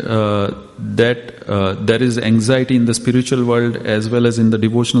understand that there is anxiety in the spiritual world as well as in the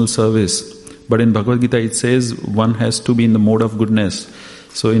devotional service? But in Bhagavad Gita it says one has to be in the mode of goodness.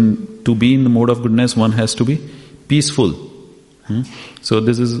 So to be in the mode of goodness, one has to be peaceful. So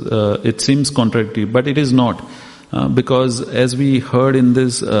this is, it seems contradictory, but it is not. Because as we heard in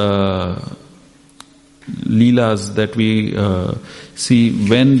this Leelas that we see,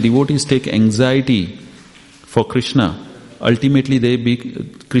 when devotees take anxiety for Krishna, ultimately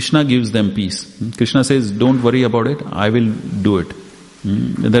Krishna gives them peace. Krishna says, don't worry about it, I will do it.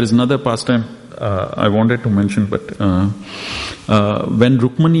 There is another pastime I wanted to mention, but when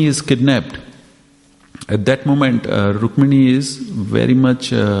Rukmani is kidnapped, at that moment Rukmani is very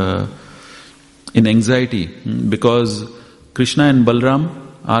much in anxiety because Krishna and Balram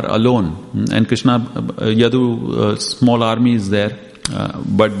are alone, and Krishna, Yadu, small army is there.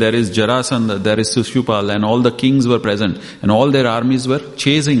 But there is Jarasandha, there is Sushupal, and all the kings were present, and all their armies were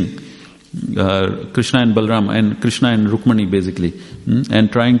chasing Krishna and Balram and Krishna and Rukmani basically,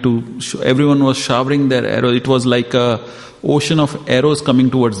 and trying to everyone was showering their arrows. It was like a ocean of arrows coming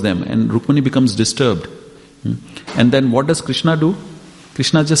towards them, and Rukmani becomes disturbed. And then what does Krishna do?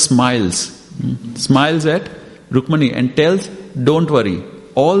 Krishna just smiles at Rukmani and tells, don't worry,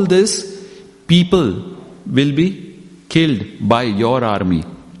 all this people will be killed by your army.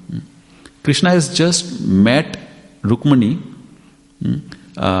 Krishna has just met Rukmani,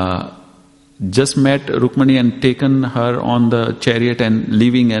 and taken her on the chariot and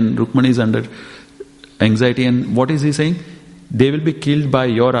leaving, and Rukmani is under anxiety. And what is he saying? They will be killed by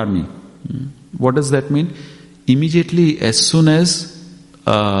your army. What does that mean? Immediately, as soon as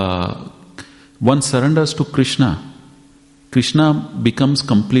one surrenders to Krishna, Krishna becomes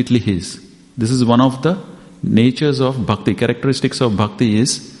completely his. This is one of the natures of bhakti. Characteristics of bhakti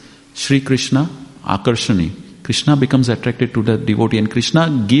is Shri Krishna Akarshani. Krishna becomes attracted to the devotee, and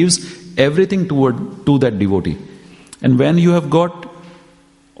Krishna gives everything to that devotee. And when you have got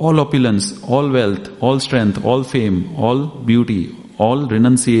all opulence, all wealth, all strength, all fame, all beauty, all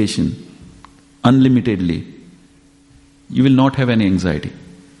renunciation, unlimitedly, you will not have any anxiety.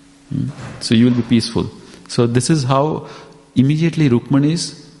 So you will be peaceful. So this is how immediately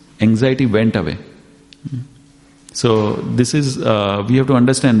Rukmani's anxiety went away. So this is, we have to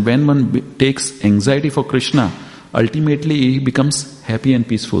understand, when one takes anxiety for Krishna, ultimately he becomes happy and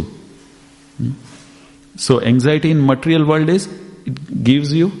peaceful. So anxiety in material world is, it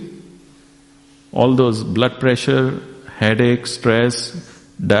gives you all those blood pressure, headache, stress,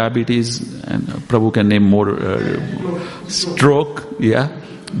 diabetes, and Prabhu can name more, stroke, yeah.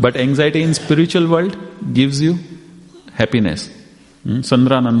 But anxiety in spiritual world gives you happiness.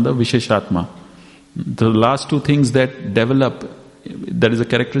 Sandrananda Visheshatma. The last two things that develop, that is the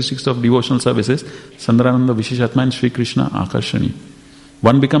characteristics of devotional services, Sandrananda Visheshatma and Shri Krishna Akarshani.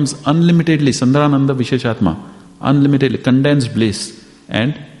 One becomes unlimitedly Sandrananda Visheshatma, unlimitedly condensed bliss,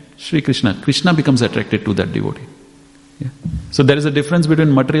 and Shri Krishna. Krishna becomes attracted to that devotee. Yeah. So there is a difference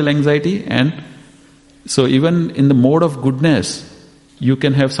between material anxiety and, so even in the mode of goodness, you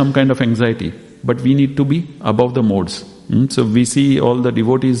can have some kind of anxiety, but we need to be above the modes. So we see all the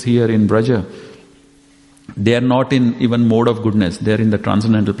devotees here in Braja, they are not in even mode of goodness, they are in the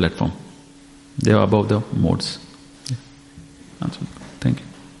transcendental platform. They are above the modes. Yeah. Thank you.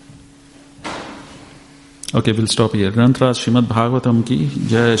 Okay, we'll stop here. Granthra Srimad Bhagavatam ki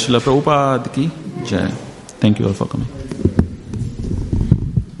Jai, Srila Prabhupada ki Jai. Thank you all for coming.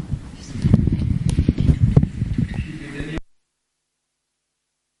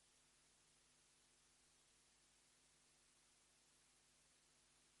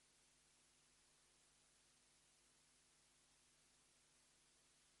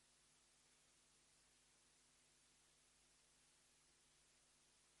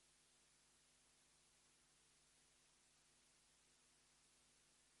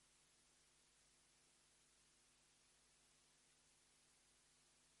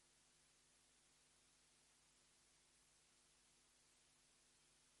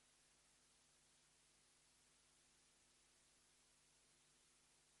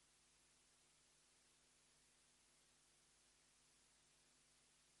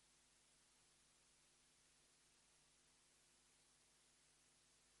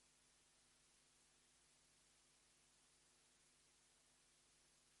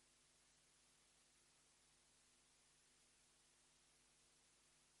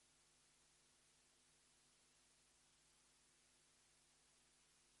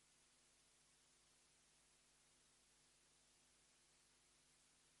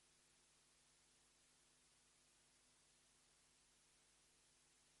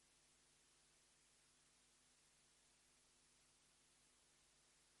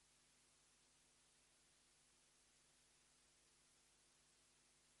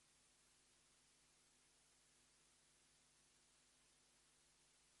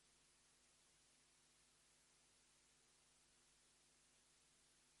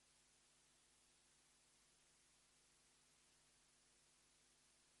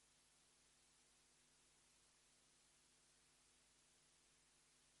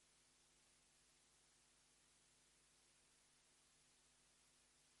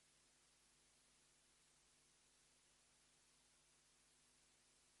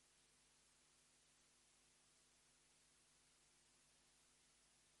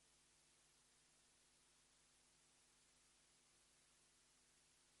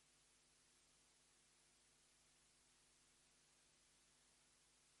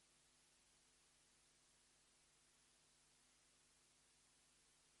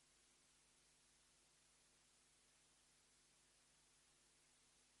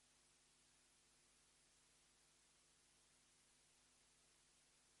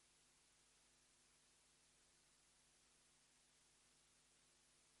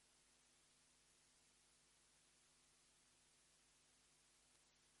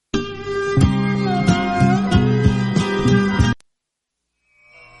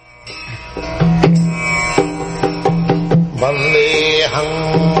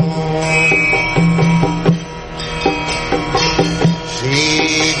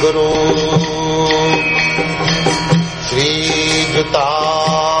 गुरु श्रीयुता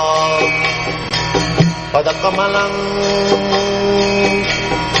पदकमलं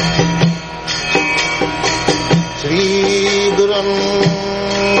श्रीगुरुं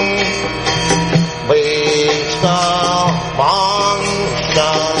वैष्णवांश्च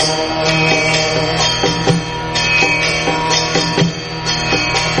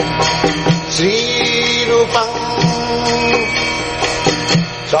श्रीरूपं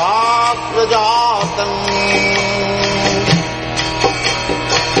साग्रजातं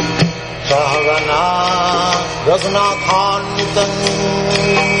सहगना रघुनाथान्वितं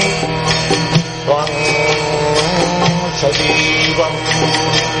त्वं सजीवम्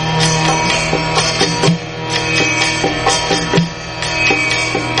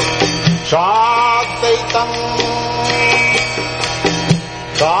साद्वैतं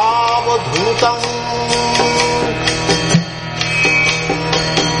सावधूतं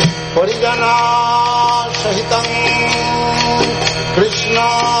परिजना सहितं कृष्ण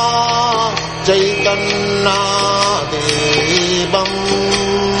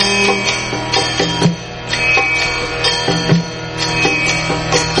चैतन्यदेवम्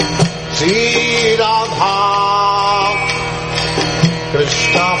श्रीराधा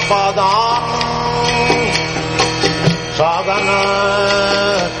कृष्णपदां सगन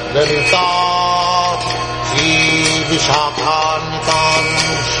ललिता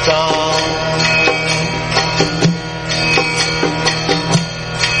श्रीविशाखान्वितांश्च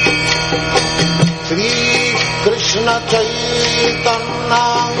श्रीकृष्ण चैतन्य